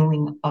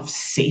feeling of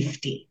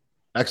safety.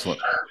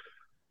 Excellent.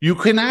 You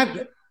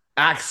cannot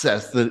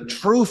access the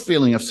true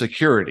feeling of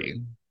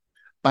security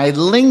by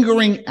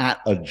lingering at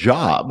a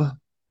job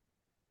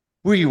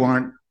where you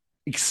aren't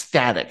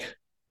ecstatic,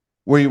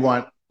 where you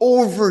aren't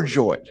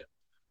overjoyed,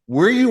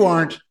 where you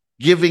aren't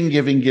giving.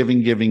 If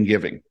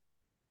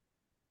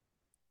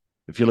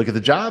you look at the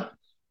job,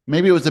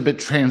 maybe it was a bit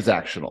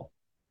transactional.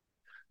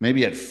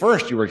 Maybe at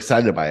first you were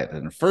excited by it,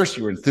 and at first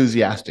you were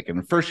enthusiastic, and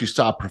at first you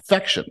saw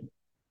perfection.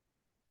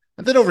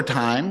 And then over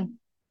time,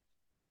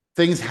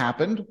 things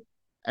happened,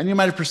 and you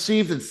might have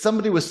perceived that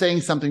somebody was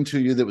saying something to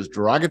you that was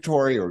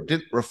derogatory or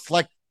didn't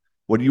reflect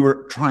what you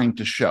were trying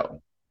to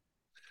show.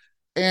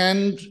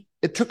 And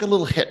it took a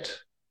little hit,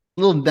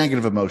 a little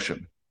negative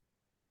emotion.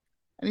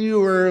 And you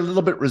were a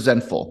little bit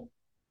resentful.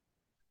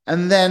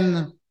 And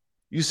then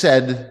you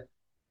said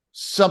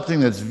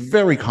something that's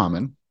very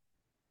common: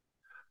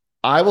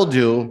 I will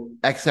do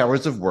X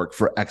hours of work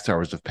for X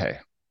hours of pay.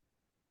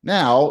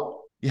 Now,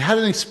 you had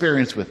an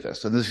experience with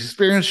this, and this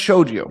experience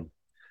showed you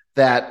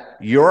that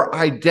your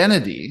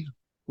identity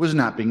was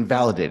not being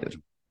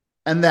validated,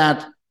 and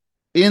that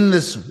in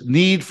this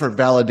need for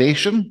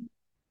validation,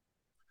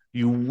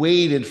 you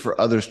waited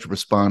for others to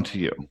respond to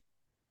you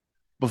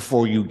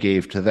before you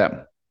gave to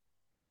them.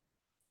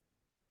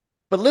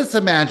 But let's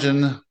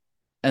imagine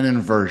an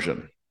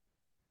inversion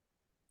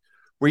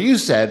where you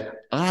said,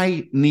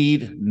 I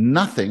need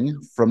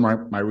nothing from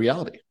my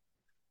reality.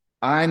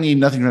 I need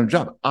nothing from a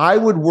job. I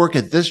would work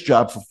at this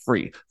job for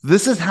free.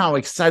 This is how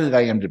excited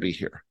I am to be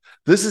here.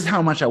 This is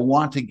how much I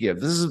want to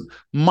give. This is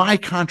my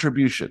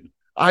contribution.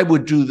 I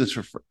would do this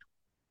for free.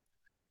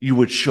 You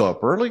would show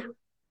up early.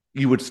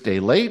 You would stay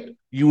late.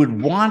 You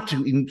would want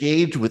to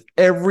engage with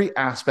every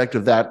aspect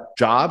of that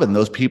job and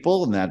those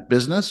people and that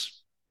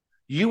business.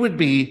 You would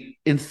be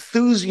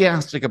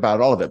enthusiastic about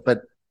all of it,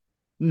 but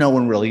no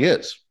one really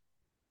is.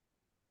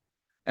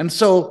 And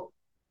so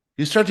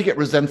you start to get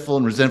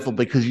resentful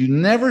because you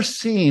never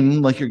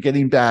seem like you're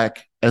getting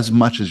back as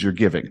much as you're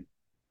giving,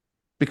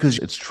 because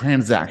it's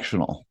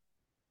transactional.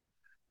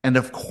 And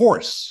of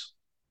course,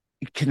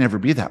 it can never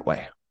be that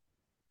way,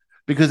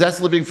 because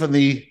that's living from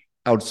the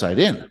outside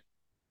in.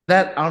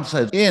 That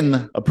outside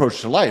in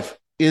approach to life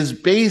is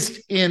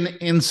based in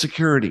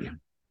insecurity.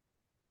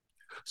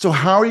 So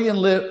how are you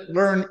going to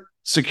learn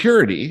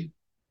security,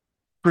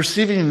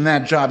 perceiving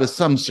that job as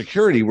some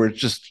security where it's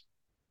just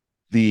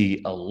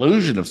the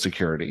illusion of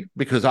security,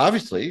 because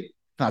obviously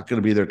it's not going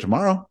to be there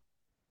tomorrow.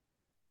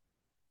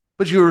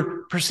 But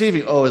you're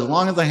perceiving, oh, as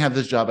long as I have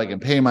this job, I can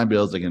pay my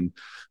bills, I can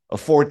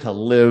afford to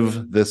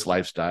live this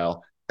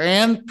lifestyle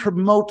and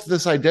promote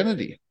this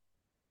identity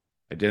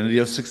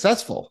of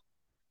successful,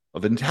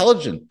 of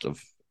intelligent,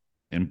 of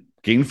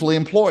gainfully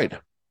employed,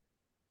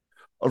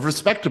 of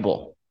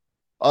respectable,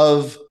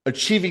 of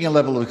achieving a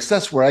level of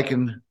success where I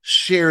can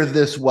share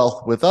this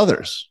wealth with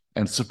others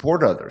and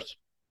support others.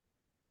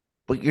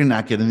 But you're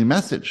not getting the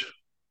message.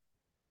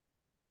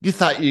 You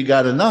thought you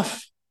got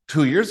enough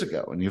 2 years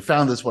ago and you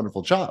found this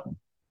wonderful job.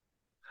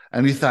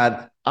 And you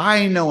thought,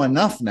 I know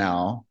enough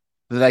now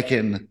that I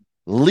can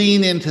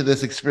lean into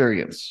this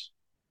experience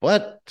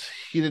but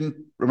he didn't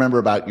remember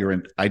about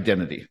your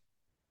identity.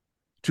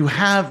 To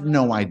have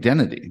no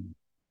identity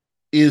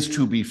is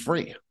to be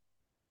free,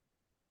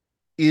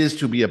 is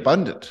to be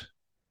abundant,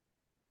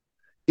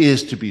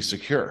 is to be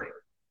secure.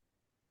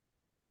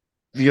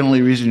 The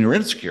only reason you're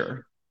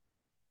insecure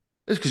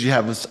is because you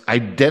have this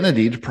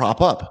identity to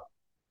prop up.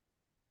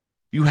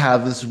 You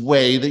have this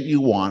way that you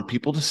want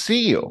people to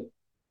see you.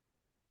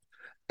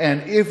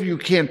 And if you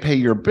can't pay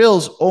your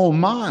bills, oh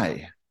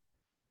my.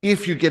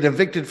 If you get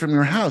evicted from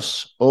your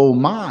house, oh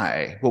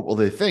my, what will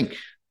they think?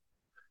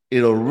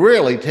 It'll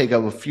really take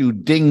up a few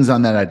dings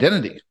on that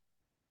identity.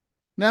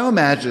 Now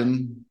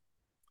imagine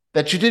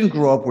that you didn't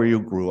grow up where you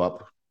grew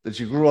up, that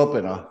you grew up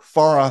in a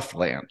far-off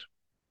land,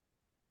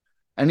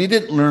 and you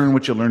didn't learn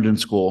what you learned in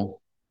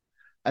school,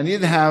 and you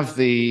didn't have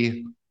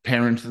the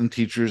parents and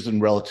teachers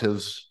and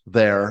relatives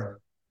there.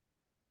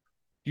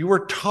 You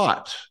were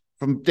taught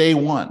from day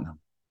one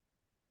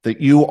that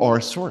you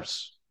are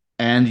source,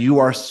 and you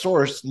are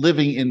source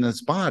living in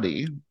this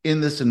body,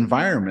 in this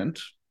environment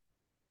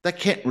that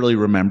can't really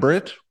remember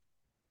it,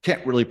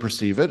 can't really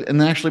perceive it,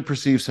 and actually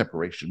perceive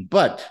separation.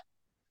 But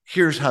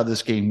here's how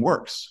this game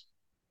works.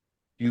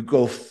 You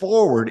go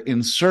forward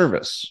in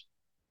service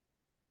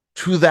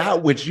to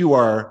that which you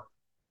are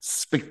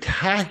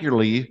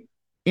spectacularly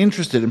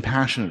interested and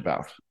passionate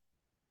about.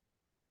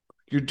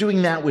 You're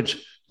doing that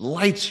which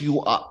lights you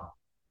up.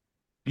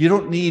 You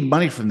don't need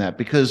money from that,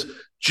 because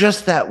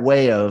just that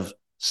way of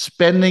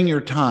spending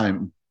your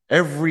time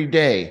every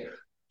day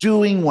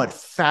doing what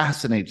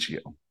fascinates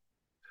you,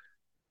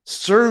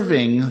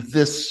 serving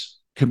this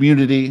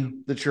community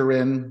that you're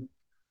in,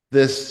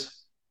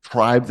 this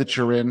tribe that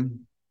you're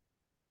in,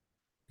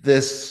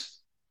 this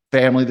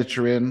family that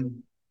you're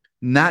in,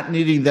 not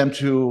needing them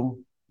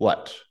to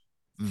what?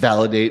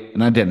 Validate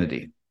an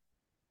identity.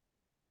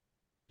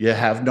 You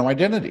have no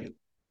identity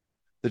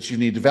that you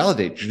need to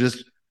validate. You're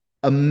just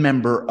a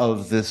member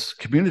of this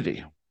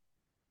community.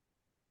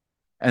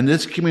 And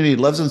this community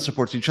loves and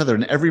supports each other.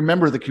 And every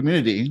member of the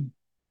community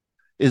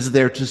is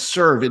there to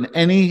serve in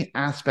any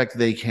aspect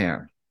they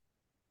can.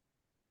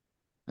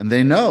 And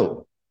they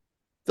know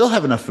they'll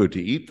have enough food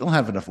to eat. They'll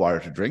have enough water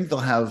to drink. They'll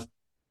have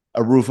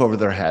a roof over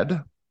their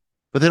head.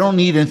 But they don't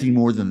need anything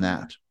more than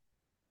that.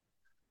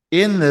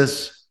 In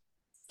this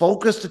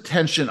focused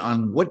attention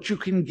on what you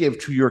can give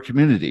to your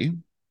community,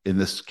 in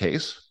this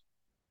case,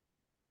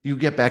 you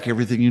get back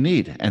everything you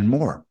need and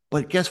more.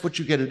 But guess what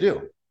you get to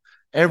do?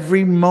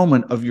 Every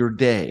moment of your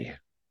day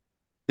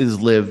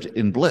is lived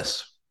in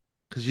bliss,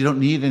 because you don't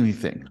need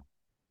anything,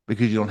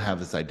 because you don't have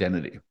this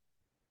identity.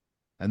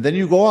 And then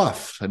you go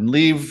off and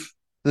leave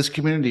this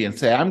community and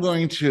say, I'm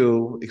going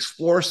to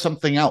explore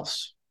something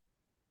else.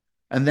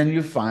 And then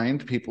you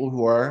find people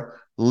who are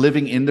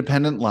living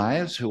independent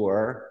lives, who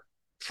are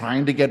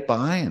trying to get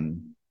by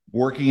and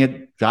working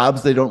at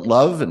jobs they don't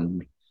love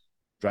and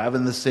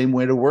driving the same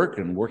way to work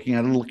and working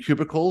at little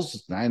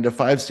cubicles, 9 to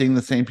 5, seeing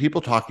the same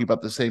people, talking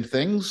about the same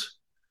things,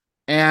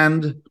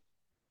 and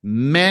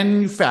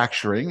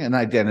manufacturing an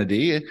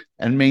identity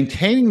and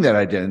maintaining that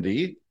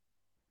identity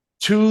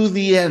to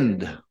the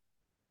end,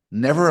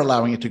 never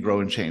allowing it to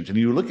grow and change. And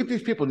you look at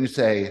these people and you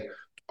say,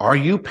 are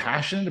you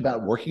passionate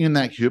about working in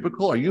that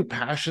cubicle? Are you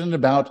passionate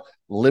about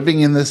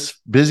living in this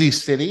busy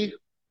city?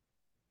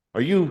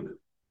 Are you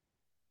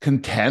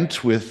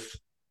content with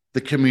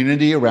the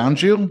community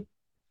around you?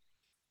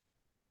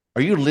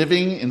 Are you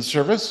living in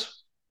service?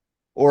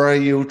 Or are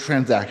you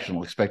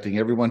transactional, expecting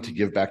everyone to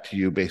give back to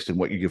you based on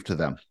what you give to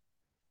them?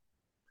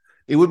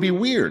 It would be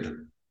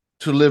weird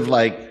to live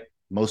like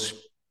most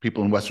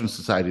people in Western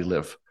society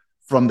live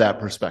from that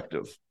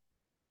perspective.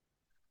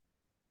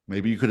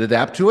 Maybe you could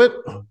adapt to it.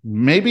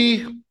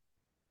 Maybe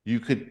you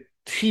could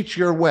teach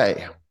your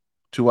way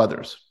to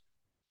others.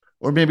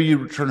 Or maybe you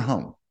return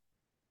home.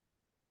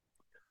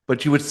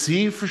 But you would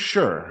see for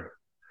sure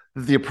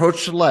that the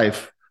approach to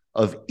life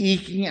of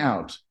eking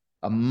out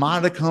a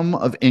modicum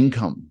of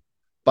income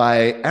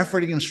by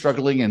efforting and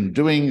struggling and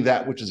doing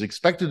that which is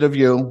expected of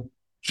you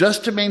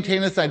just to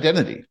maintain its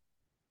identity,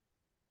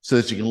 so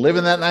that you can live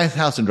in that nice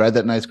house and drive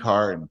that nice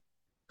car and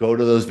go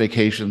to those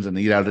vacations and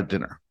eat out at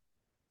dinner.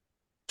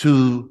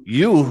 To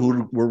you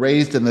who were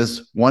raised in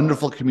this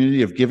wonderful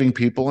community of giving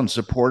people and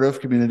supportive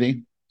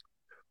community,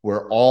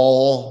 where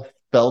all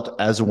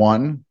felt as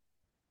one,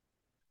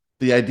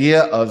 the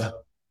idea of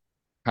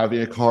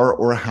having a car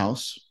or a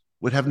house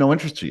would have no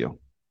interest to you,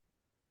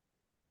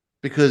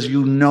 because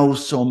you know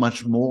so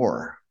much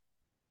more.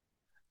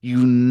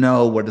 You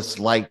know what it's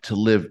like to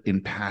live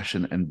in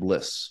passion and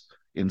bliss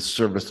in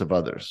service of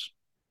others.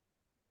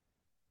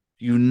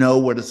 You know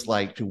what it's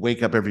like to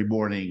wake up every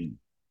morning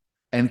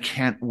and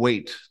can't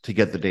wait to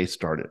get the day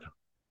started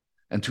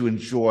and to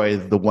enjoy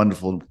the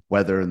wonderful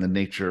weather and the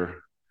nature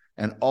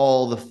and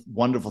all the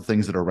wonderful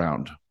things that are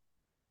around.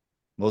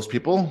 Most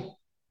people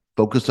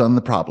focus on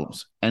the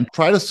problems and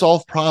try to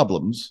solve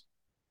problems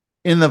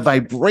in the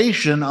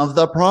vibration of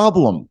the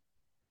problem.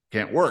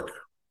 Can't work.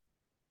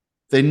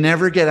 They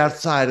never get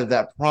outside of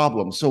that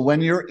problem. So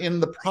when you're in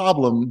the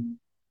problem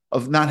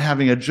of not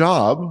having a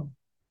job,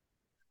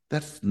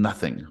 that's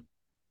nothing.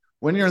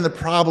 when you're in the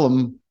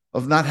problem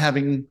of not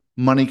having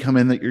money come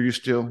in that you're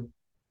used to,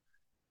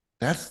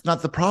 that's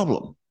not the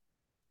problem.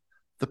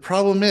 The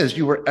problem is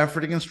you were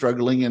efforting and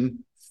struggling and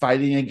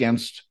fighting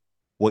against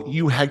what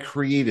you had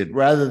created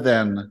rather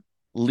than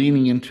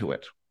leaning into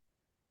it.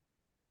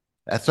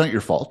 That's not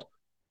your fault.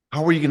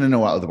 How are you going to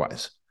know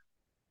otherwise?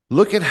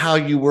 Look at how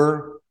you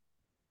were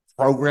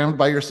programmed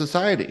by your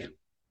society.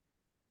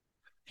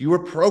 You were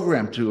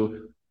programmed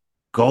to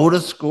go to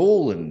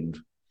school and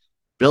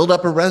build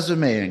up a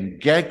resume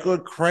and get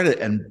good credit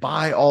and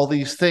buy all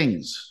these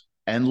things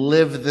and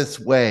live this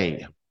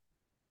way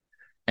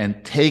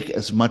and take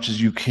as much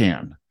as you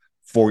can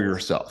for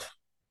yourself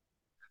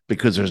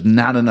because there's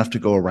not enough to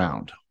go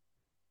around.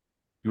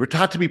 You were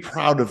taught to be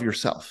proud of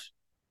yourself.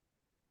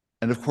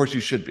 And of course you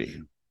should be,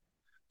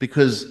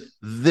 because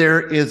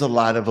there is a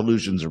lot of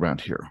illusions around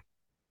here.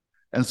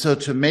 And so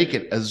to make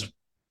it as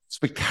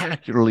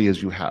spectacularly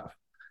as you have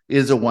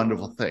is a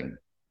wonderful thing.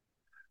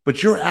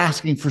 But you're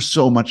asking for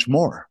so much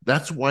more.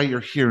 That's why you're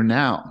here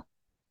now.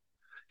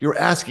 You're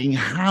asking,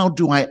 how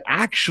do I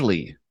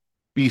actually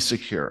be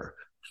secure?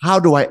 How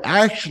do I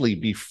actually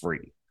be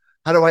free?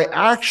 How do I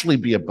actually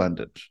be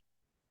abundant?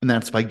 And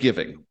that's by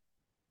giving,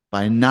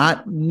 by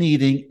not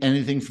needing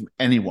anything from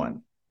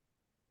anyone.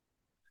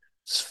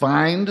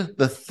 Find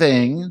the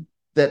thing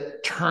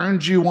that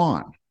turns you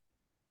on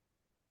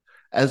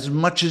as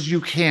much as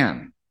you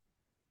can.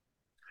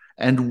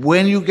 And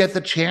when you get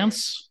the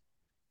chance,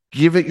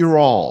 give it your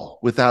all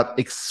without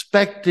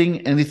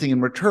expecting anything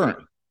in return.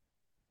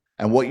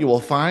 And what you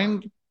will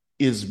find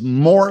is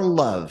more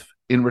love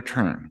in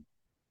return,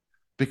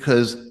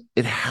 because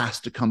it has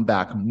to come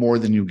back more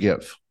than you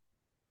give.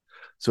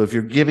 So if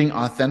you're giving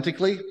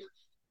authentically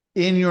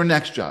in your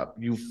next job,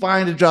 you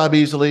find a job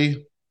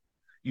easily,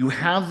 you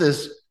have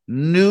this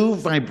new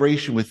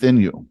vibration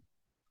within you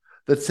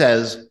that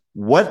says,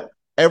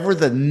 whatever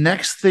the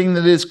next thing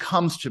that is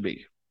comes to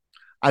me,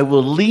 I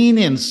will lean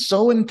in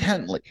so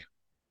intently,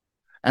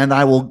 and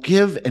I will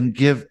give and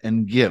give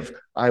and give.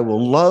 I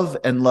will love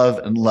and love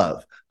and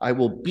love. I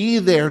will be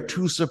there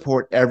to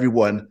support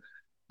everyone.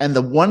 And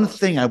the one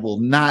thing I will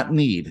not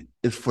need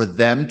is for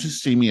them to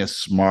see me as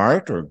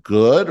smart or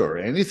good or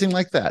anything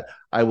like that.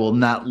 I will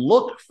not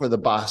look for the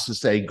boss to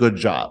say, good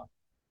job.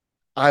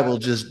 I will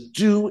just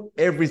do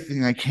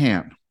everything I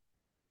can,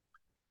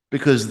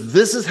 because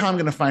this is how I'm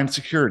going to find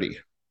security.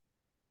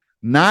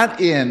 Not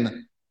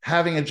in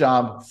having a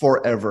job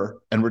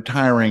forever and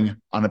retiring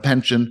on a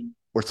pension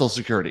or Social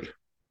Security,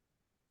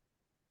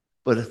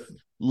 but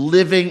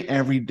living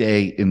every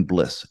day in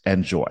bliss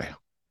and joy.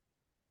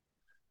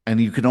 And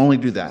you can only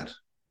do that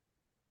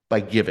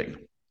by giving.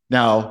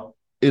 Now,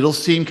 it'll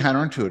seem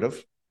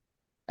counterintuitive.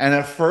 And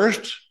at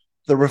first,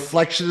 the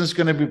reflection is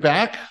going to be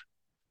back.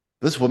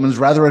 This woman's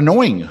rather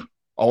annoying,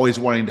 always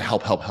wanting to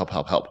help.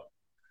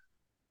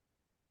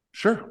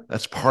 Sure,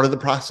 that's part of the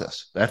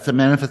process. That's a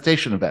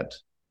manifestation event,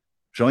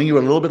 showing you a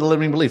little bit of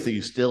limiting belief that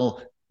you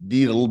still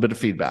need a little bit of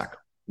feedback.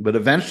 But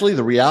eventually,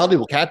 the reality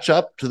will catch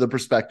up to the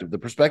perspective. The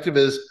perspective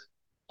is,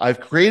 I've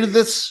created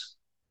this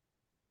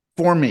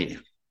for me.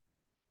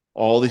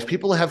 All these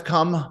people have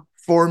come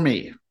for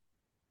me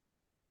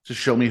to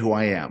show me who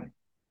I am.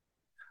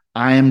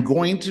 I am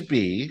going to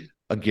be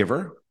a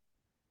giver,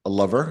 a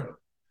lover,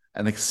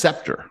 an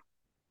acceptor.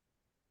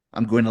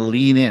 I'm going to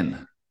lean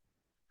in.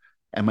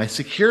 And my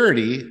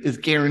security is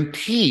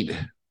guaranteed.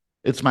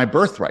 It's my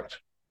birthright.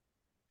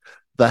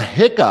 The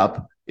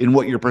hiccup in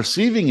what you're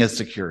perceiving as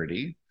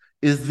security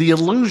is the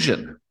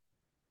illusion.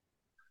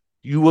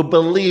 You will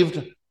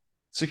believe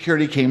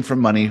security came from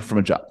money from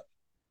a job.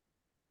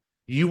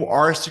 You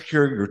are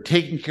secure, you're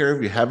taken care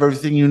of, you have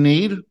everything you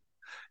need.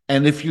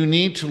 And if you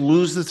need to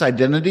lose this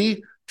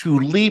identity to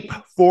leap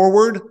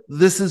forward,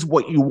 this is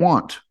what you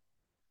want.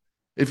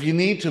 If you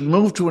need to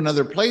move to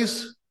another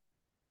place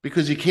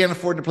because you can't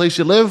afford the place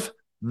you live,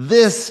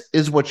 this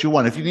is what you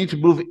want. If you need to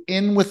move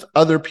in with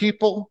other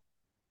people,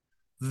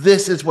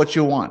 this is what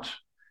you want.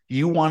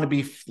 You want to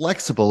be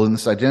flexible in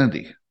this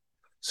identity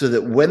so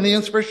that when the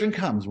inspiration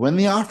comes, when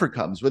the offer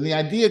comes, when the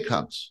idea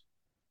comes,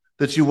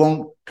 that you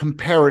won't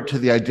compare it to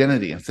the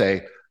identity and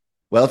say,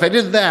 well, if I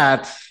did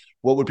that,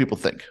 what would people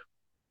think?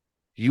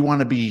 You want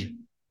to be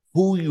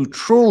who you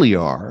truly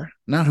are,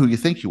 not who you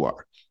think you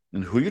are.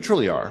 And who you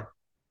truly are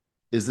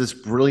is this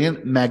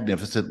brilliant,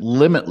 magnificent,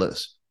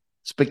 limitless,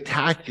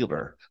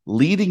 spectacular,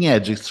 leading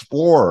edge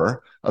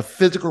explorer of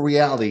physical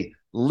reality,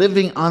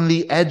 living on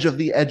the edge of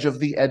the edge of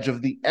the edge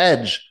of the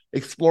edge,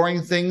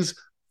 exploring things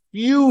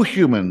few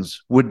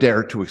humans would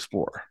dare to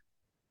explore.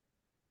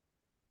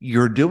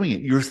 You're doing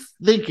it. You're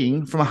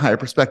thinking from a higher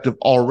perspective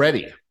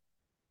already.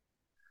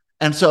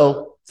 And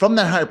so from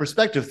that higher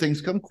perspective,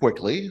 things come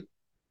quickly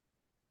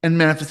and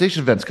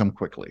manifestation events come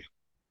quickly.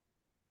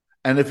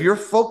 And if you're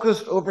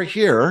focused over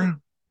here,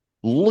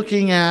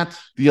 looking at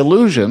the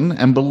illusion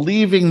and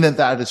believing that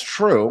that is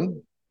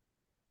true,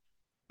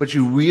 but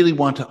you really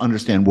want to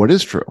understand what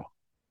is true,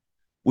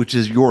 which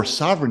is your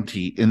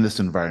sovereignty in this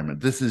environment.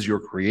 This is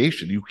your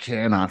creation. You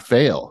cannot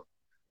fail.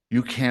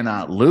 You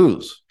cannot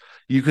lose.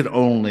 You can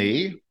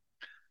only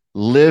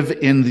live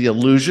in the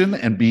illusion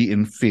and be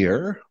in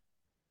fear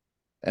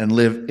and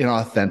live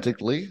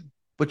inauthentically,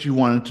 but you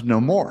wanted to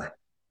know more.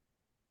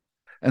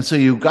 And so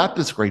you got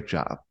this great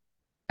job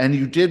and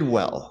you did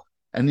well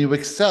and you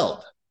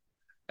excelled.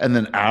 And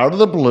then out of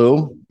the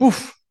blue,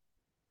 poof,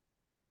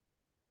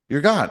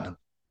 you're gone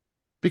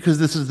because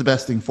this is the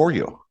best thing for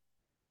you.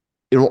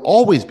 It will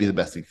always be the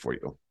best thing for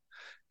you.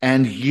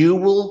 And you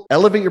will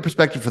elevate your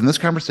perspective from this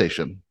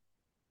conversation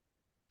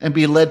and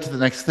be led to the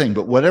next thing.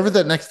 But whatever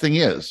that next thing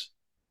is,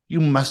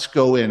 you must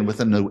go in with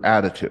a new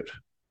attitude.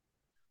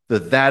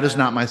 That is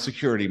not my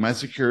security. My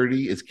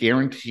security is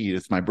guaranteed.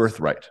 It's my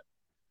birthright.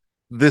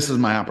 This is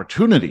my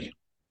opportunity.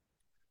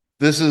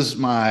 This is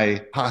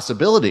my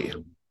possibility.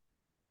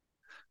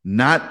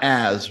 Not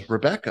as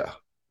Rebecca,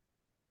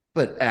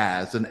 but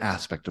as an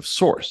aspect of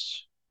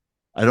source.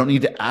 I don't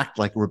need to act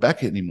like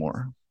Rebecca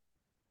anymore.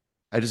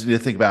 I just need to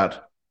think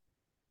about,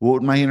 what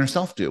would my inner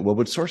self do? What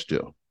would source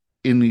do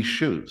in these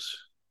shoes?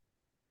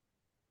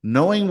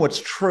 Knowing what's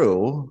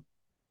true,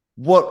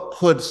 what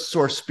could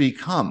source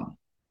become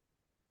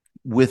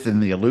within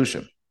the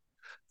illusion?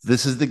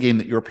 This is the game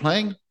that you're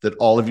playing, that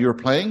all of you are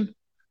playing,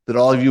 that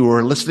all of you who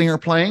are listening are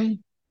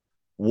playing.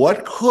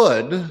 What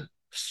could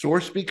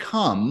source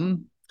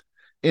become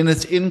in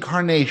its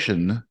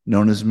incarnation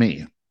known as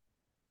me?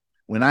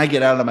 When I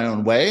get out of my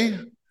own way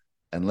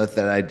and let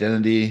that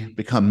identity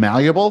become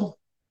malleable,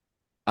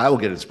 I will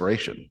get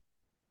inspiration.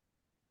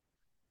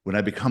 When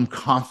I become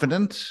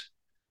confident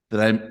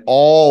that I'm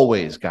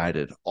always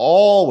guided,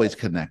 always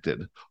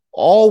connected,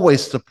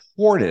 always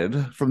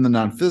supported from the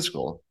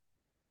non-physical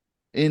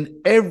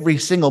in every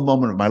single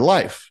moment of my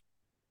life,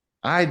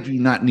 I do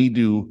not need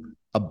to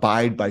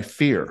abide by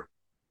fear.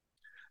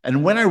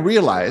 And when I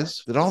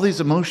realize that all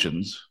these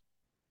emotions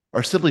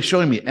are simply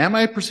showing me, am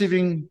I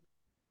perceiving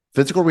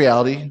physical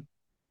reality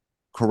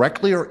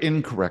correctly or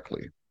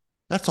incorrectly?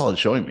 That's all it's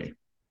showing me.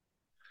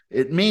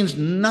 It means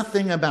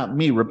nothing about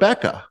me,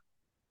 Rebecca.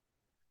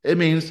 It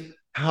means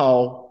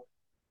how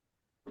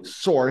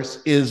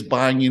source is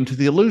buying into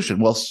the illusion.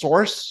 Well,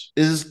 source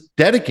is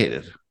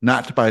dedicated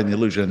not to buying the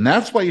illusion. And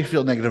that's why you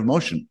feel negative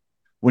emotion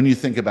when you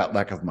think about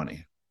lack of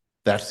money.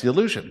 That's the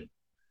illusion.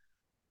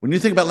 When you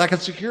think about lack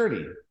of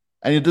security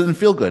and it doesn't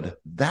feel good,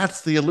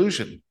 that's the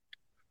illusion.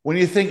 When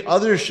you think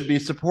others should be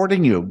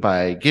supporting you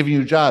by giving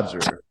you jobs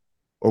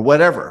or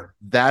whatever,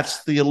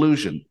 that's the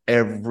illusion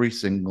every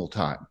single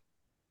time.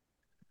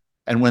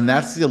 And when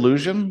that's the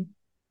illusion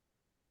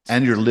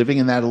and you're living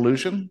in that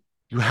illusion,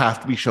 you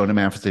have to be shown a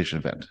manifestation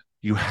event.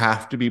 You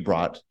have to be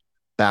brought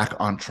back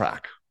on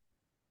track.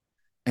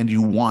 And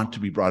you want to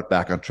be brought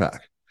back on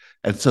track.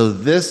 And so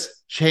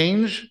this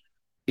change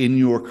in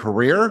your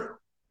career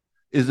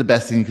is the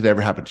best thing that could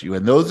ever happen to you.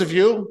 And those of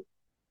you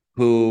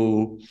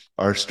who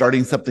are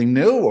starting something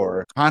new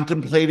or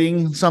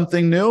contemplating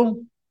something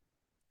new,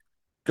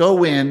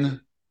 go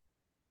in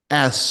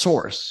as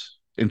source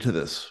into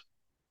this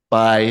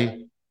by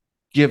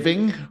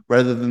giving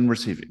rather than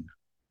receiving,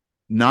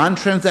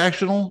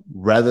 non-transactional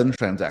rather than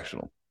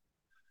transactional,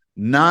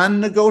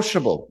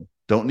 non-negotiable,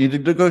 don't need to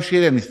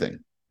negotiate anything,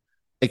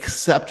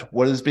 accept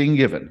what is being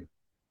given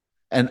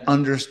and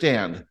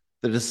understand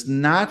that it's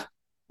not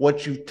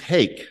what you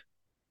take,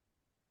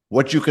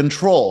 what you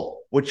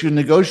control, what you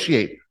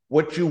negotiate,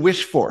 what you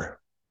wish for.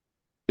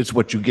 It's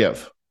what you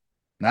give.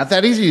 Not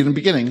that easy in the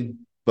beginning,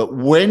 but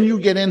when you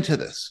get into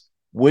this,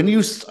 when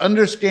you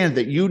understand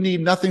that you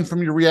need nothing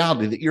from your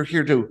reality, that you're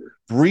here to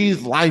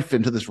breathe life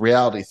into this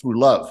reality through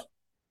love,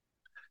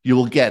 you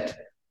will get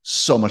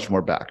so much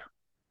more back.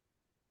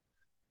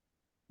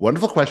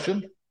 Wonderful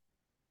question.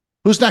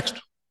 Who's next?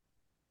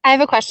 I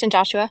have a question,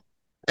 Joshua.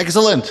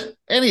 Excellent.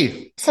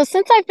 Annie. So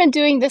since I've been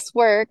doing this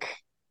work,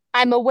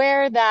 I'm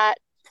aware that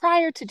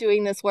prior to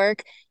doing this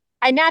work,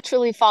 I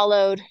naturally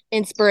followed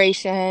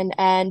inspiration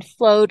and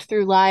flowed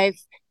through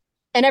life,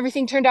 and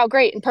everything turned out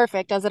great and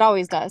perfect, as it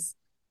always does.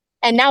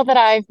 And now that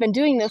I've been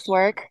doing this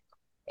work,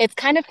 it's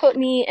kind of put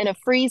me in a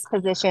freeze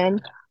position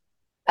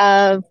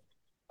of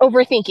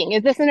overthinking.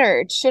 Is this an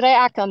urge? Should I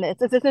act on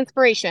this? Is this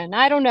inspiration?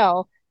 I don't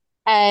know.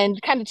 And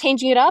kind of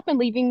changing it up and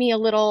leaving me a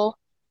little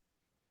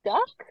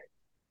stuck.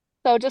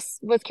 So just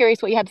was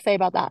curious what you had to say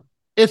about that.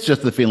 It's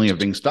just the feeling of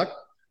being stuck.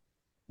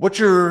 What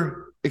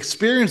you're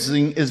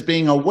experiencing is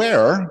being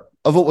aware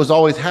of what was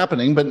always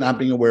happening, but not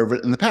being aware of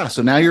it in the past.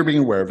 So now you're being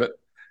aware of it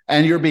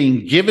and you're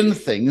being given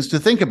things to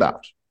think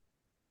about.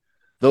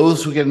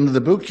 Those who get into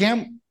the boot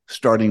camp,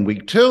 starting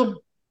week 2,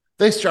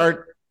 they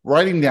start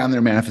writing down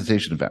their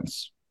manifestation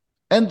events.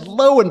 And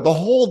lo and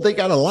behold, they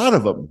got a lot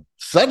of them.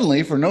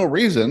 Suddenly, for no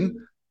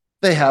reason,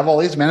 they have all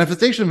these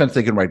manifestation events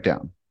they can write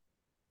down.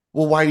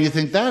 Well, why do you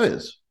think that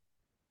is?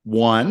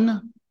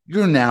 1,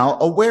 you're now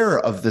aware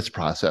of this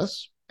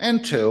process.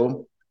 And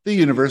 2, the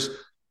universe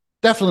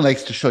definitely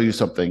likes to show you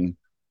something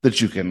that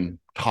you can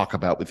talk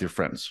about with your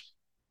friends.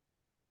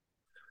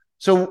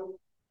 So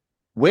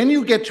when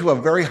you get to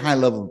a very high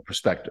level of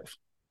perspective,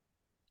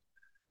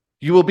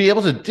 you will be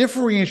able to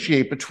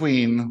differentiate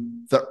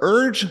between the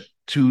urge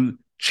to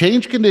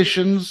change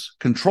conditions,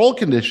 control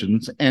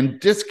conditions, and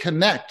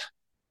disconnect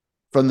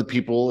from the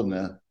people and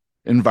the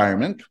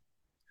environment,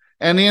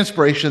 and the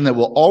inspiration that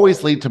will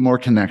always lead to more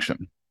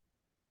connection.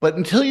 But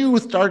until you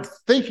start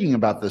thinking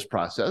about this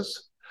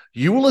process,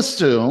 you will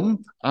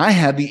assume I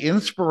had the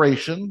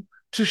inspiration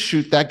to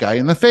shoot that guy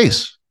in the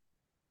face.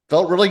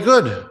 Felt really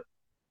good.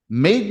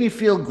 Made me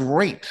feel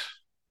great.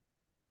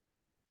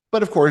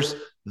 But of course,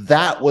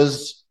 that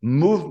was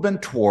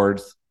movement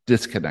towards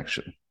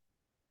disconnection.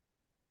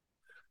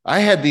 I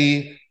had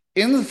the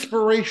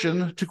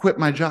inspiration to quit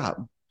my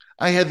job.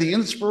 I had the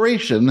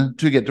inspiration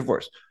to get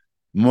divorced.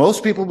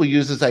 Most people will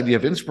use this idea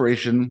of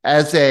inspiration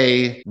as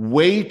a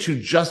way to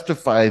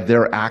justify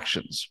their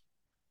actions.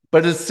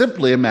 But it's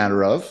simply a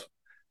matter of,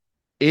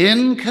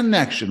 in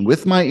connection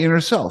with my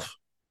inner self,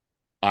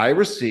 I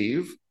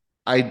receive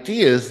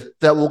ideas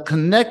that will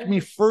connect me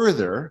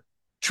further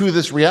to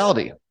this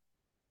reality.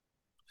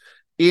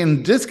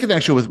 In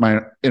disconnection with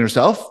my inner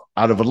self,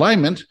 out of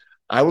alignment,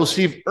 I will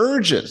receive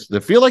urges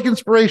that feel like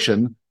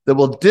inspiration that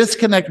will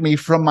disconnect me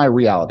from my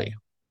reality.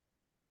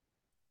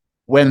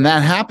 When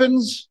that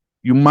happens,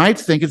 you might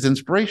think it's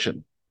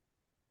inspiration.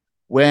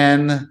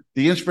 When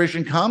the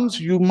inspiration comes,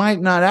 you might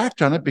not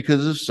act on it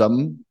because of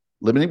some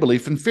limiting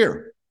belief and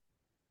fear.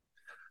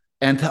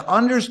 And to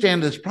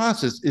understand this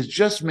process is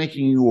just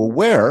making you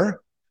aware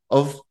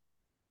of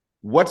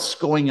what's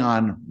going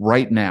on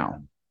right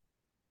now.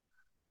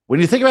 When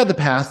you think about the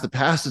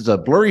past is a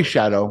blurry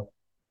shadow,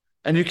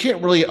 and you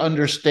can't really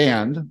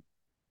understand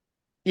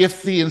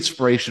if the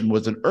inspiration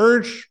was an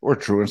urge or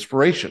true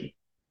inspiration.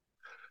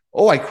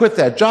 Oh, I quit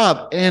that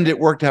job and it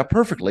worked out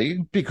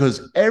perfectly,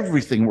 because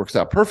everything works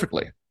out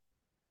perfectly.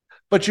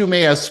 But you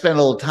may have spent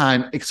a little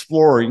time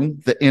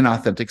exploring the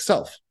inauthentic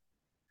self.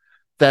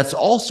 That's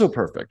also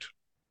perfect,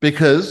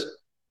 because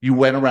you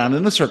went around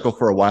in a circle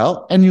for a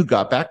while and you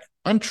got back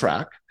on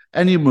track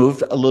and you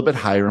moved a little bit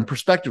higher in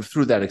perspective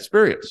through that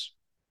experience.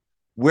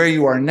 Where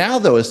you are now,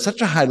 though, is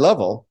such a high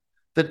level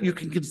that you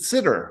can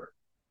consider,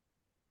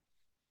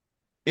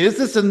 is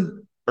this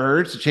an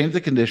urge to change the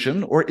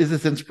condition, or is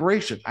this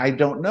inspiration? I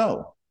don't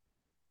know.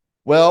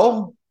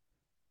 Well,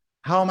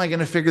 how am I going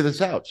to figure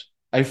this out?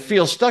 I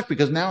feel stuck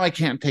because now I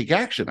can't take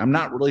action. I'm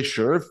not really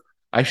sure if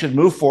I should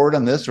move forward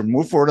on this or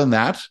move forward on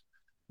that.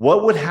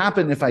 What would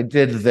happen if I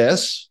did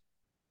this?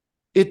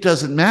 It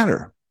doesn't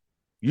matter.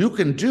 You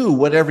can do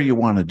whatever you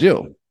want to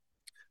do.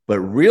 But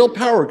real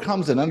power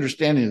comes in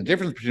understanding the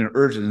difference between an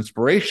urge and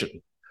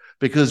inspiration.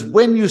 Because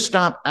when you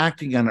stop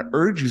acting on an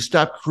urge, you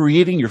stop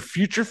creating your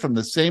future from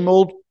the same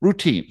old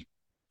routine.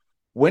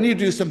 When you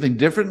do something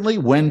differently,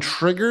 when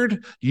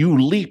triggered, you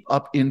leap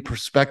up in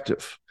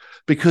perspective,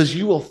 because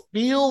you will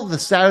feel the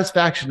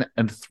satisfaction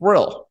and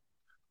thrill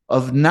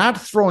of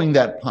not throwing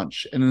that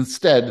punch and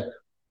instead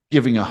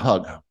giving a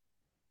hug,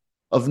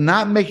 of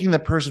not making the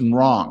person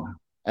wrong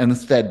and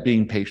instead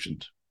being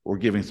patient or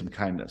giving some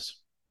kindness.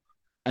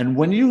 And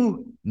when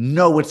you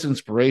know it's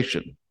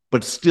inspiration,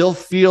 but still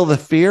feel the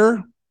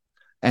fear,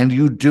 and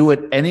you do it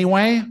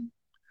anyway,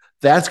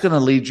 that's going to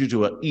lead you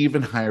to an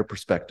even higher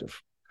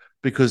perspective,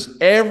 because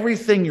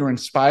everything you're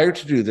inspired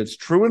to do that's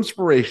true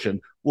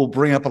inspiration will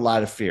bring up a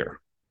lot of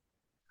fear.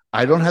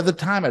 I don't have the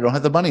time. I don't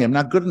have the money. I'm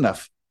not good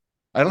enough.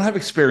 I don't have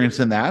experience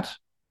in that.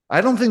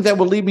 I don't think that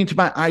will lead me to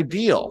my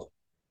ideal.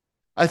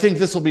 I think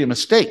this will be a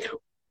mistake.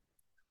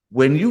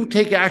 When you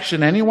take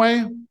action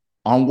anyway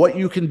on what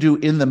you can do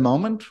in the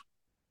moment,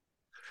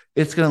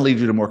 it's going to lead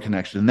you to more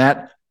connection. And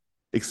that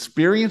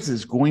experience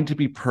is going to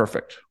be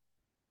perfect.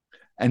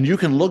 And you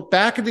can look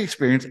back at the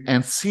experience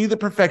and see the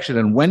perfection.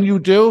 And when you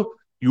do,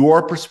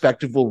 your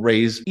perspective will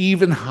raise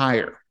even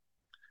higher.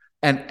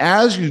 And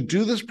as you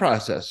do this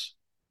process,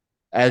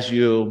 as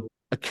you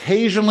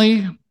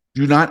occasionally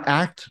do not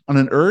act on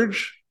an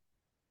urge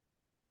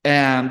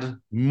and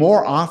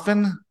more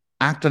often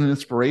act on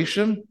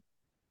inspiration,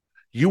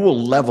 you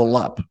will level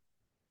up.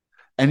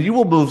 And you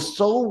will move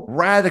so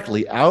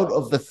radically out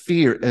of the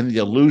fear and the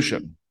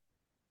illusion.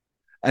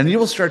 And you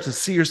will start to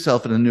see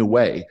yourself in a new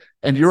way,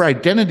 and your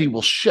identity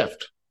will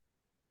shift.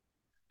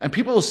 And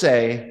people will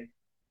say,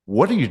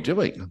 what are you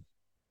doing?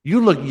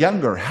 You look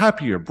younger,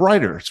 happier,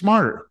 brighter,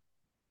 smarter.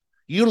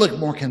 You look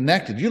more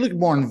connected. You look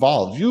more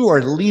involved. You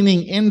are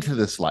leaning into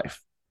this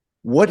life.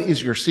 What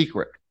is your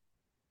secret?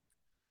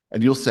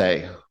 And you'll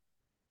say,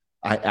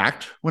 I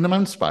act when I'm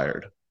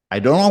inspired. I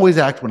don't always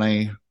act when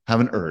I have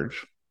an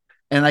urge.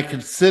 And I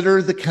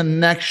consider the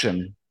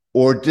connection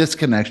or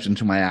disconnection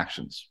to my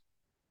actions.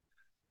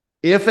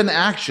 If an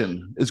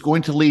action is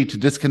going to lead to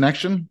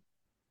disconnection,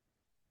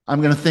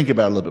 I'm going to think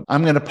about it a little bit.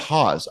 I'm going to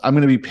pause. I'm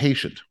going to be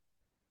patient.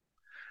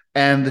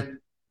 And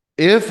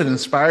if an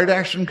inspired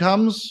action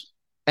comes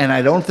and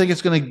I don't think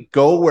it's going to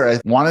go where I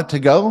want it to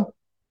go,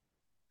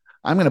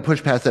 I'm going to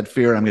push past that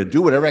fear and I'm going to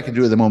do whatever I can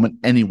do at the moment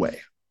anyway.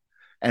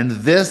 And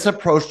this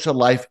approach to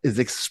life is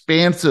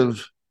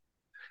expansive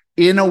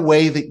in a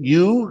way that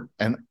you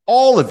and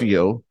all of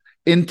you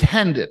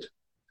intended.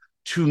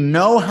 To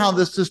know how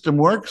this system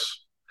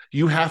works,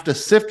 you have to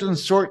sift and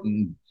sort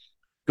and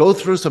go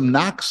through some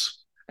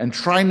knocks and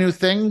try new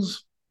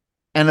things.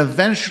 And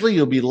eventually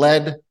you'll be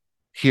led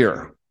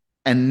here.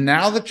 And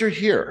now that you're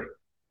here,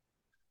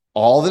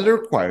 all that it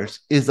requires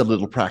is a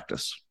little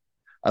practice.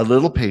 a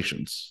little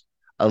patience,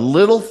 a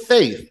little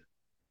faith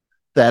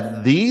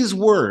that these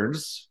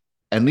words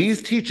and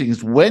these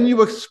teachings, when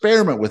you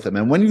experiment with them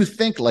and when you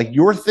think like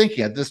you're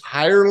thinking at this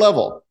higher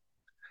level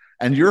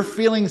and you're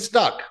feeling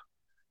stuck,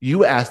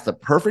 you ask the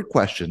perfect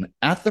question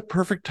at the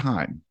perfect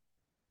time,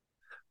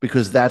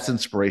 because that's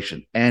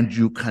inspiration. And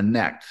you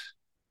connect.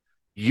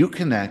 You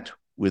connect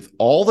with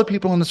all the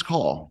people on this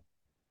call,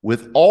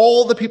 with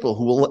all the people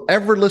who will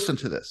ever listen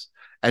to this,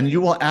 and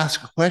you will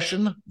ask a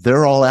question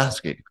they're all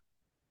asking.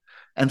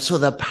 And so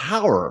the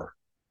power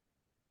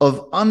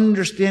of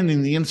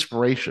understanding the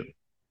inspiration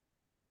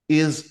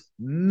is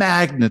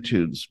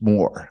magnitudes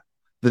more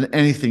than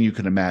anything you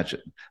can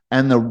imagine.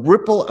 And the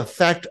ripple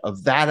effect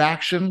of that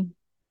action,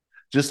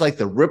 just like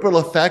the ripple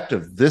effect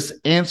of this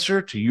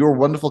answer to your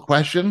wonderful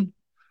question,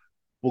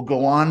 will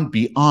go on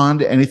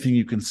beyond anything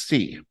you can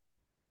see.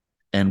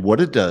 And what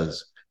it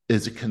does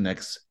is it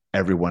connects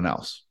everyone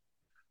else.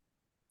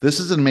 This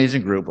is an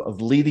amazing group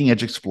of leading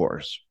edge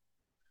explorers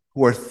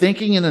who are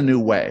thinking in a new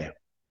way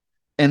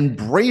and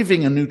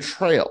braving a new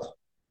trail.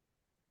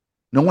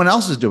 No one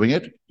else is doing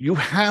it. You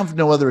have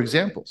no other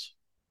examples.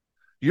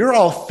 You're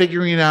all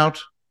figuring it out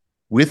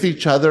with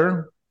each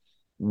other,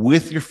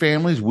 with your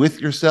families, with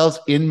yourselves,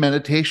 in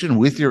meditation,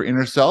 with your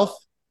inner self.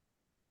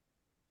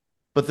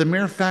 But the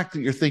mere fact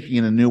that you're thinking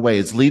in a new way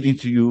is leading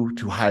to you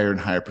to higher and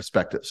higher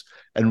perspectives.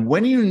 And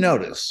when you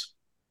notice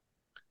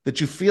that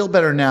you feel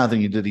better now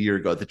than you did a year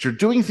ago, that you're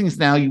doing things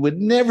now you would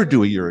never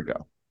do a year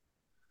ago,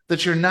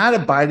 that you're not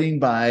abiding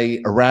by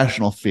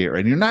irrational fear,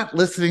 and you're not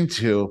listening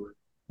to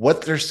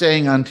what they're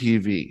saying on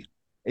TV,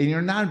 and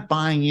you're not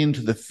buying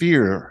into the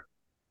fear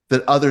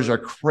that others are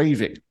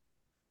craving,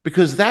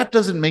 because that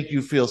doesn't make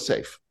you feel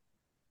safe.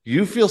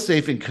 You feel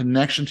safe in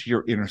connection to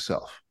your inner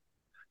self.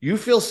 You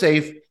feel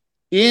safe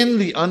in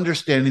the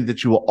understanding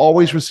that you will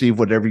always receive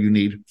whatever you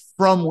need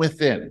from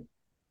within.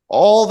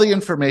 All the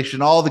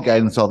information, all the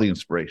guidance, all the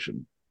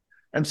inspiration.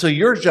 And so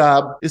your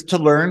job is to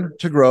learn,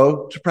 to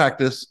grow, to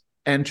practice,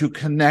 and to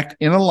connect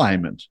in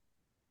alignment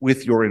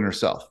with your inner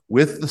self,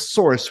 with the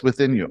source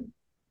within you.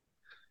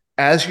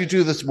 As you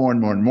do this more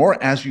and more and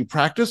more, as you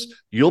practice,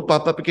 you'll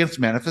bump up against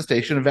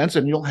manifestation events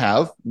and you'll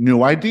have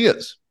new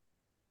ideas.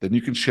 Then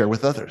you can share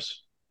with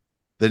others.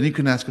 Then you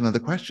can ask another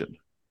question.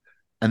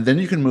 And then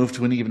you can move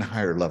to an even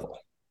higher level.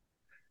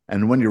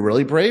 And when you're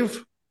really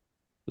brave,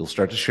 you'll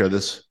start to share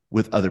this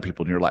with other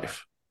people in your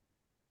life.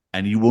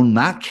 And you will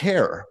not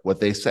care what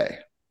they say,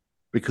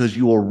 because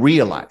you will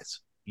realize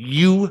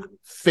you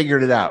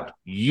figured it out.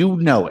 You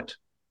know it.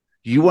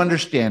 You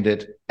understand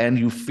it, and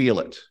you feel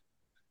it.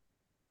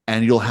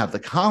 And you'll have the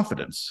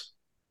confidence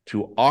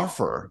to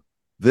offer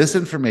this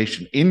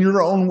information in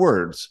your own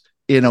words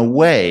in a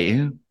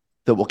way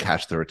that will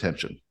catch their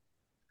attention.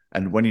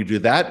 And when you do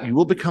that, you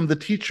will become the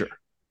teacher.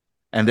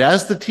 And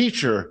as the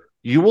teacher,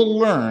 you will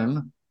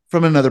learn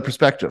from another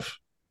perspective.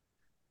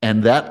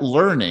 And that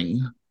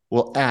learning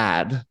will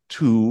add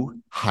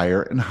to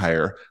higher and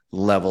higher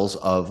levels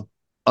of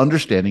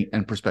understanding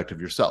and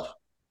perspective yourself.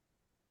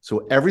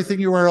 So everything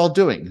you are all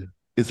doing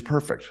is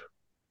perfect.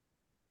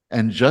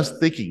 And just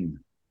thinking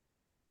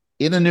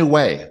in a new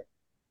way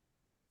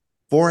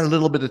for a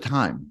little bit of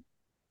time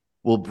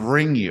will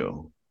bring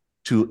you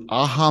to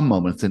aha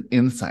moments and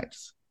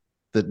insights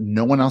that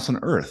no one else on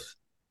earth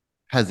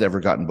has ever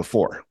gotten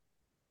before.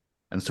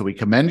 And so we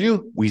commend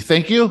you, we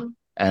thank you,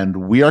 and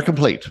we are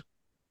complete.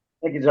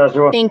 Thank you,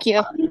 Joshua. Thank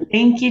you.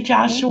 Thank you,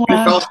 Joshua.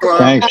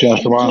 Thanks,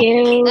 Joshua. Thank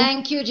you.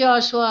 Thank you,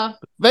 Joshua.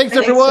 Thanks,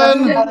 Thanks,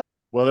 everyone. Joshua.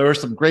 Well, there were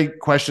some great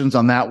questions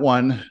on that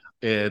one.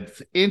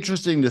 It's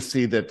interesting to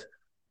see that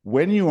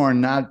when you are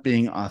not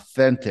being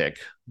authentic,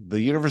 the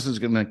universe is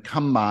going to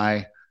come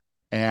by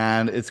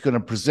and it's going to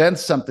present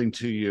something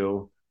to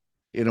you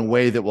in a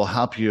way that will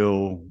help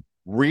you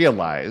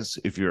realize,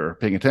 if you're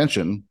paying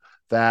attention,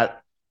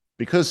 that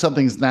because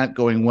something's not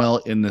going well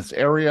in this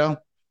area,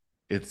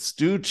 it's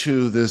due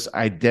to this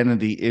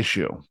identity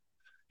issue.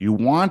 You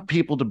want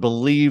people to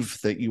believe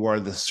that you are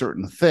this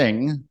certain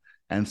thing,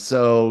 and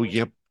so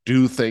you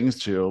do things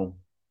to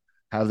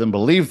have them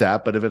believe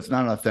that. But if it's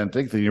not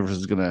authentic, the universe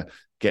is going to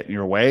get in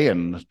your way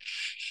and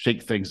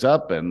shake things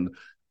up and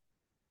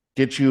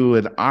get you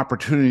an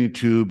opportunity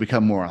to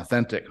become more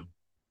authentic.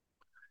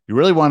 You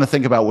really want to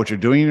think about what you're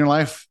doing in your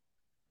life.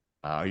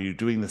 Are you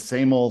doing the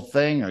same old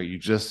thing? Are you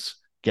just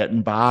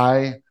getting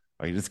by?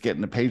 Are you just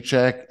getting a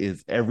paycheck?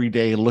 Is every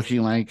day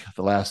looking like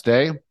the last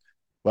day?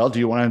 Well, do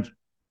you want to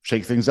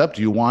shake things up?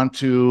 Do you want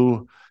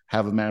to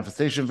have a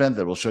manifestation event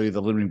that will show you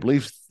the limiting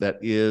beliefs that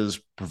is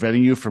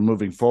preventing you from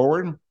moving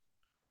forward?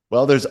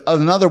 Well, there's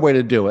another way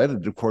to do it.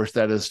 And of course,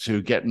 that is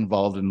to get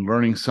involved in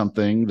learning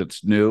something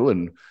that's new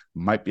and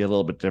might be a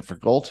little bit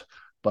difficult.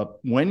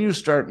 But when you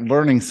start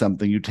learning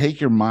something, you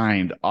take your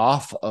mind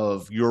off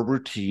of your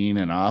routine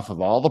and off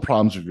of all the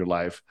problems of your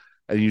life,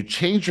 and you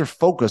change your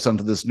focus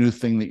onto this new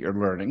thing that you're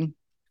learning.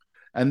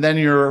 And then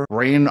your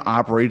brain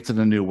operates in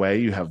a new way.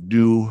 You have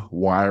new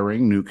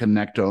wiring, new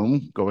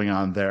connectome going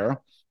on there.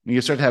 And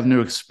you start to have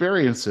new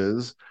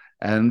experiences.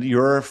 and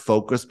your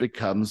focus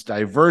becomes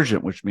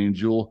divergent, which means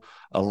you'll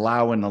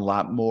allow in a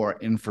lot more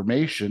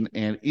information,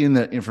 and in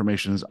that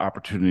information is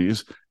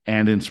opportunities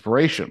and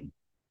inspiration.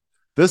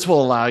 This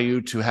will allow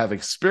you to have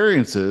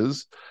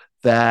experiences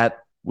that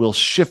will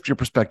shift your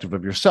perspective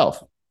of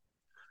yourself.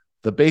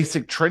 The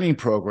basic training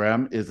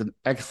program is an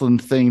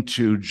excellent thing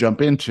to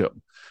jump into.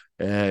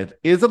 It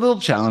is a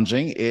little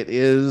challenging. It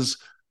is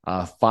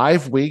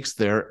 5 weeks.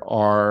 There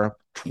are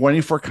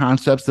 24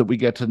 concepts that we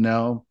get to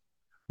know.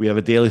 We have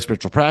a daily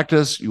spiritual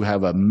practice. You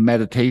have a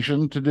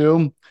meditation to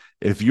do.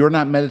 If you're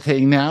not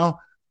meditating now,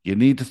 you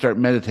need to start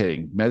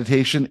meditating.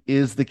 Meditation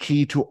is the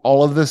key to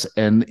all of this,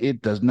 and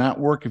it does not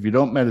work if you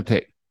don't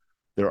meditate.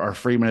 There are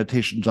free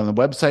meditations on the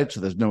website, so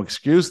there's no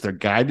excuse. They're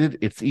guided.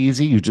 It's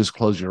easy. You just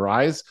close your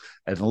eyes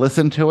and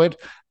listen to it,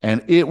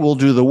 and it will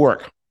do the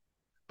work.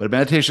 But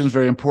meditation is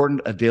very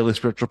important. A daily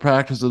spiritual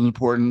practice is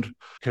important.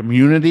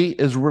 Community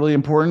is really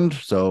important.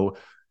 So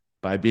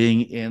by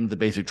being in the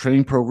basic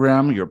training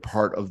program, you're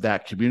part of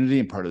that community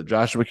and part of the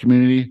Joshua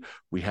community.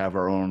 We have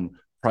our own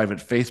private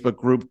Facebook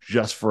group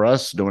just for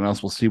us. No one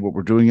else will see what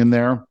we're doing in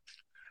there.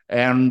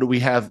 And we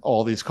have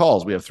all these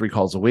calls. We have 3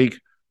 calls a week,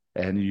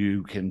 and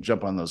you can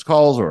jump on those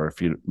calls, or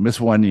if you miss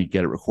one, you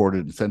get it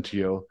recorded and sent to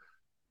you.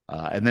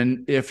 And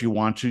then if you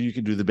want to, you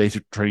can do the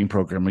basic training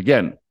program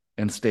again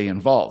and stay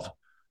involved.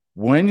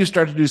 When you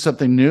start to do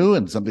something new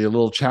and something a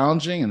little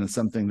challenging and it's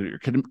something that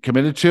you're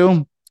committed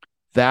to,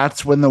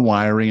 that's when the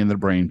wiring in the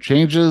brain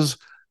changes.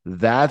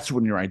 That's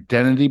when your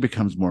identity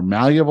becomes more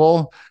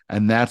malleable,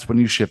 and that's when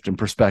you shift in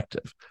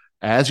perspective.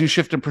 As you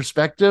shift in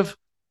perspective,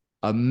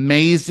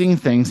 amazing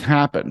things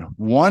happen.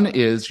 One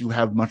is you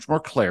have much more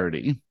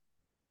clarity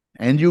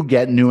and you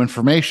get new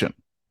information.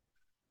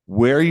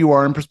 Where you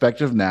are in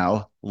perspective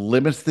now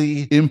limits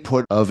the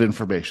input of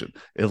information.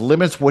 It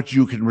limits what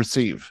you can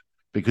receive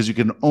because you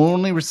can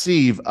only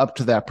receive up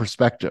to that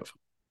perspective.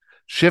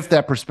 Shift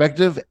that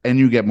perspective and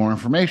you get more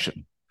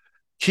information.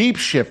 Keep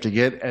shifting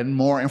it and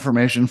more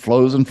information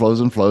flows and flows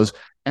and flows.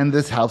 And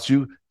this helps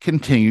you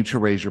continue to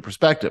raise your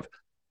perspective.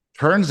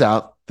 Turns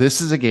out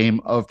this is a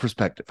game of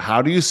perspective.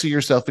 How do you see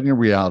yourself in your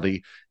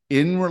reality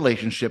in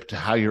relationship to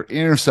how your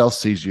inner self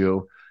sees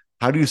you?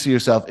 How do you see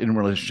yourself in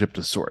relationship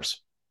to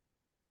source?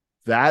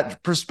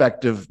 That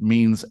perspective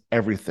means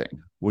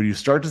everything. When you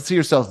start to see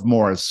yourself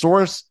more as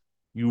source,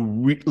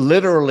 you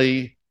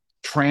literally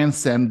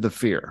transcend the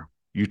fear.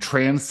 You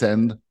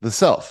transcend the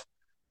self.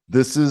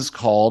 This is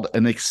called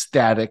an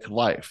ecstatic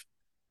life.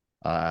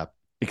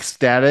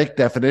 Ecstatic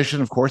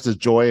definition, of course, is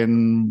joy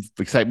and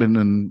excitement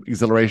and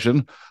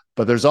exhilaration,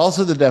 but there's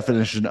also the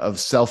definition of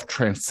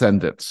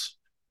self-transcendence.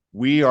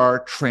 We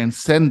are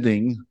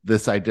transcending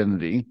this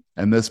identity,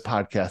 and this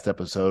podcast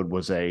episode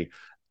was an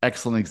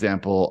excellent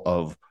example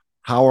of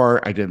how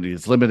our identity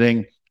is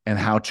limiting and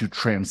how to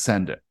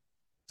transcend it.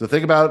 So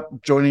think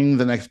about joining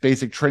the next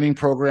basic training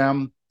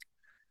program.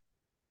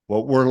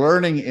 What we're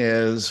learning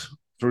is,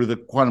 through the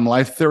Quantum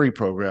Life Theory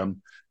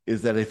program,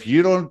 is that if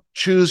you don't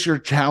choose your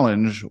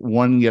challenge,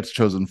 one gets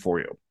chosen for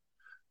you.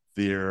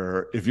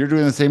 If you're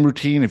doing the same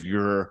routine, if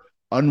you're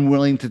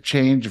unwilling to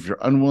change, if you're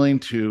unwilling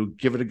to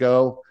give it a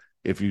go,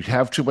 if you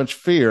have too much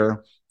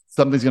fear,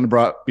 something's going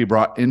to be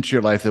brought into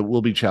your life that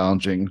will be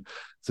challenging.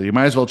 So you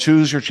might as well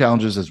choose your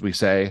challenges, as we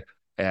say,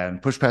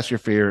 and push past your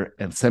fear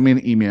and send me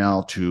an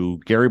email to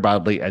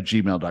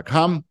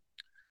garybodley@gmail.com,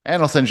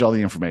 and I'll send you all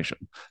the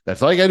information.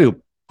 That's all you got to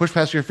do. Push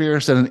past your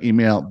fear, send an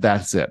email.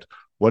 That's it.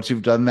 Once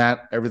you've done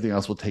that, everything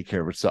else will take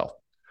care of itself.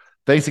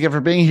 Thanks again for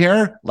being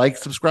here. Like,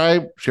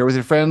 subscribe, share with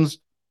your friends,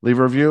 leave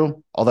a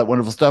review, all that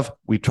wonderful stuff.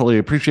 We totally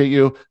appreciate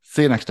you.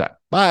 See you next time.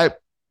 Bye.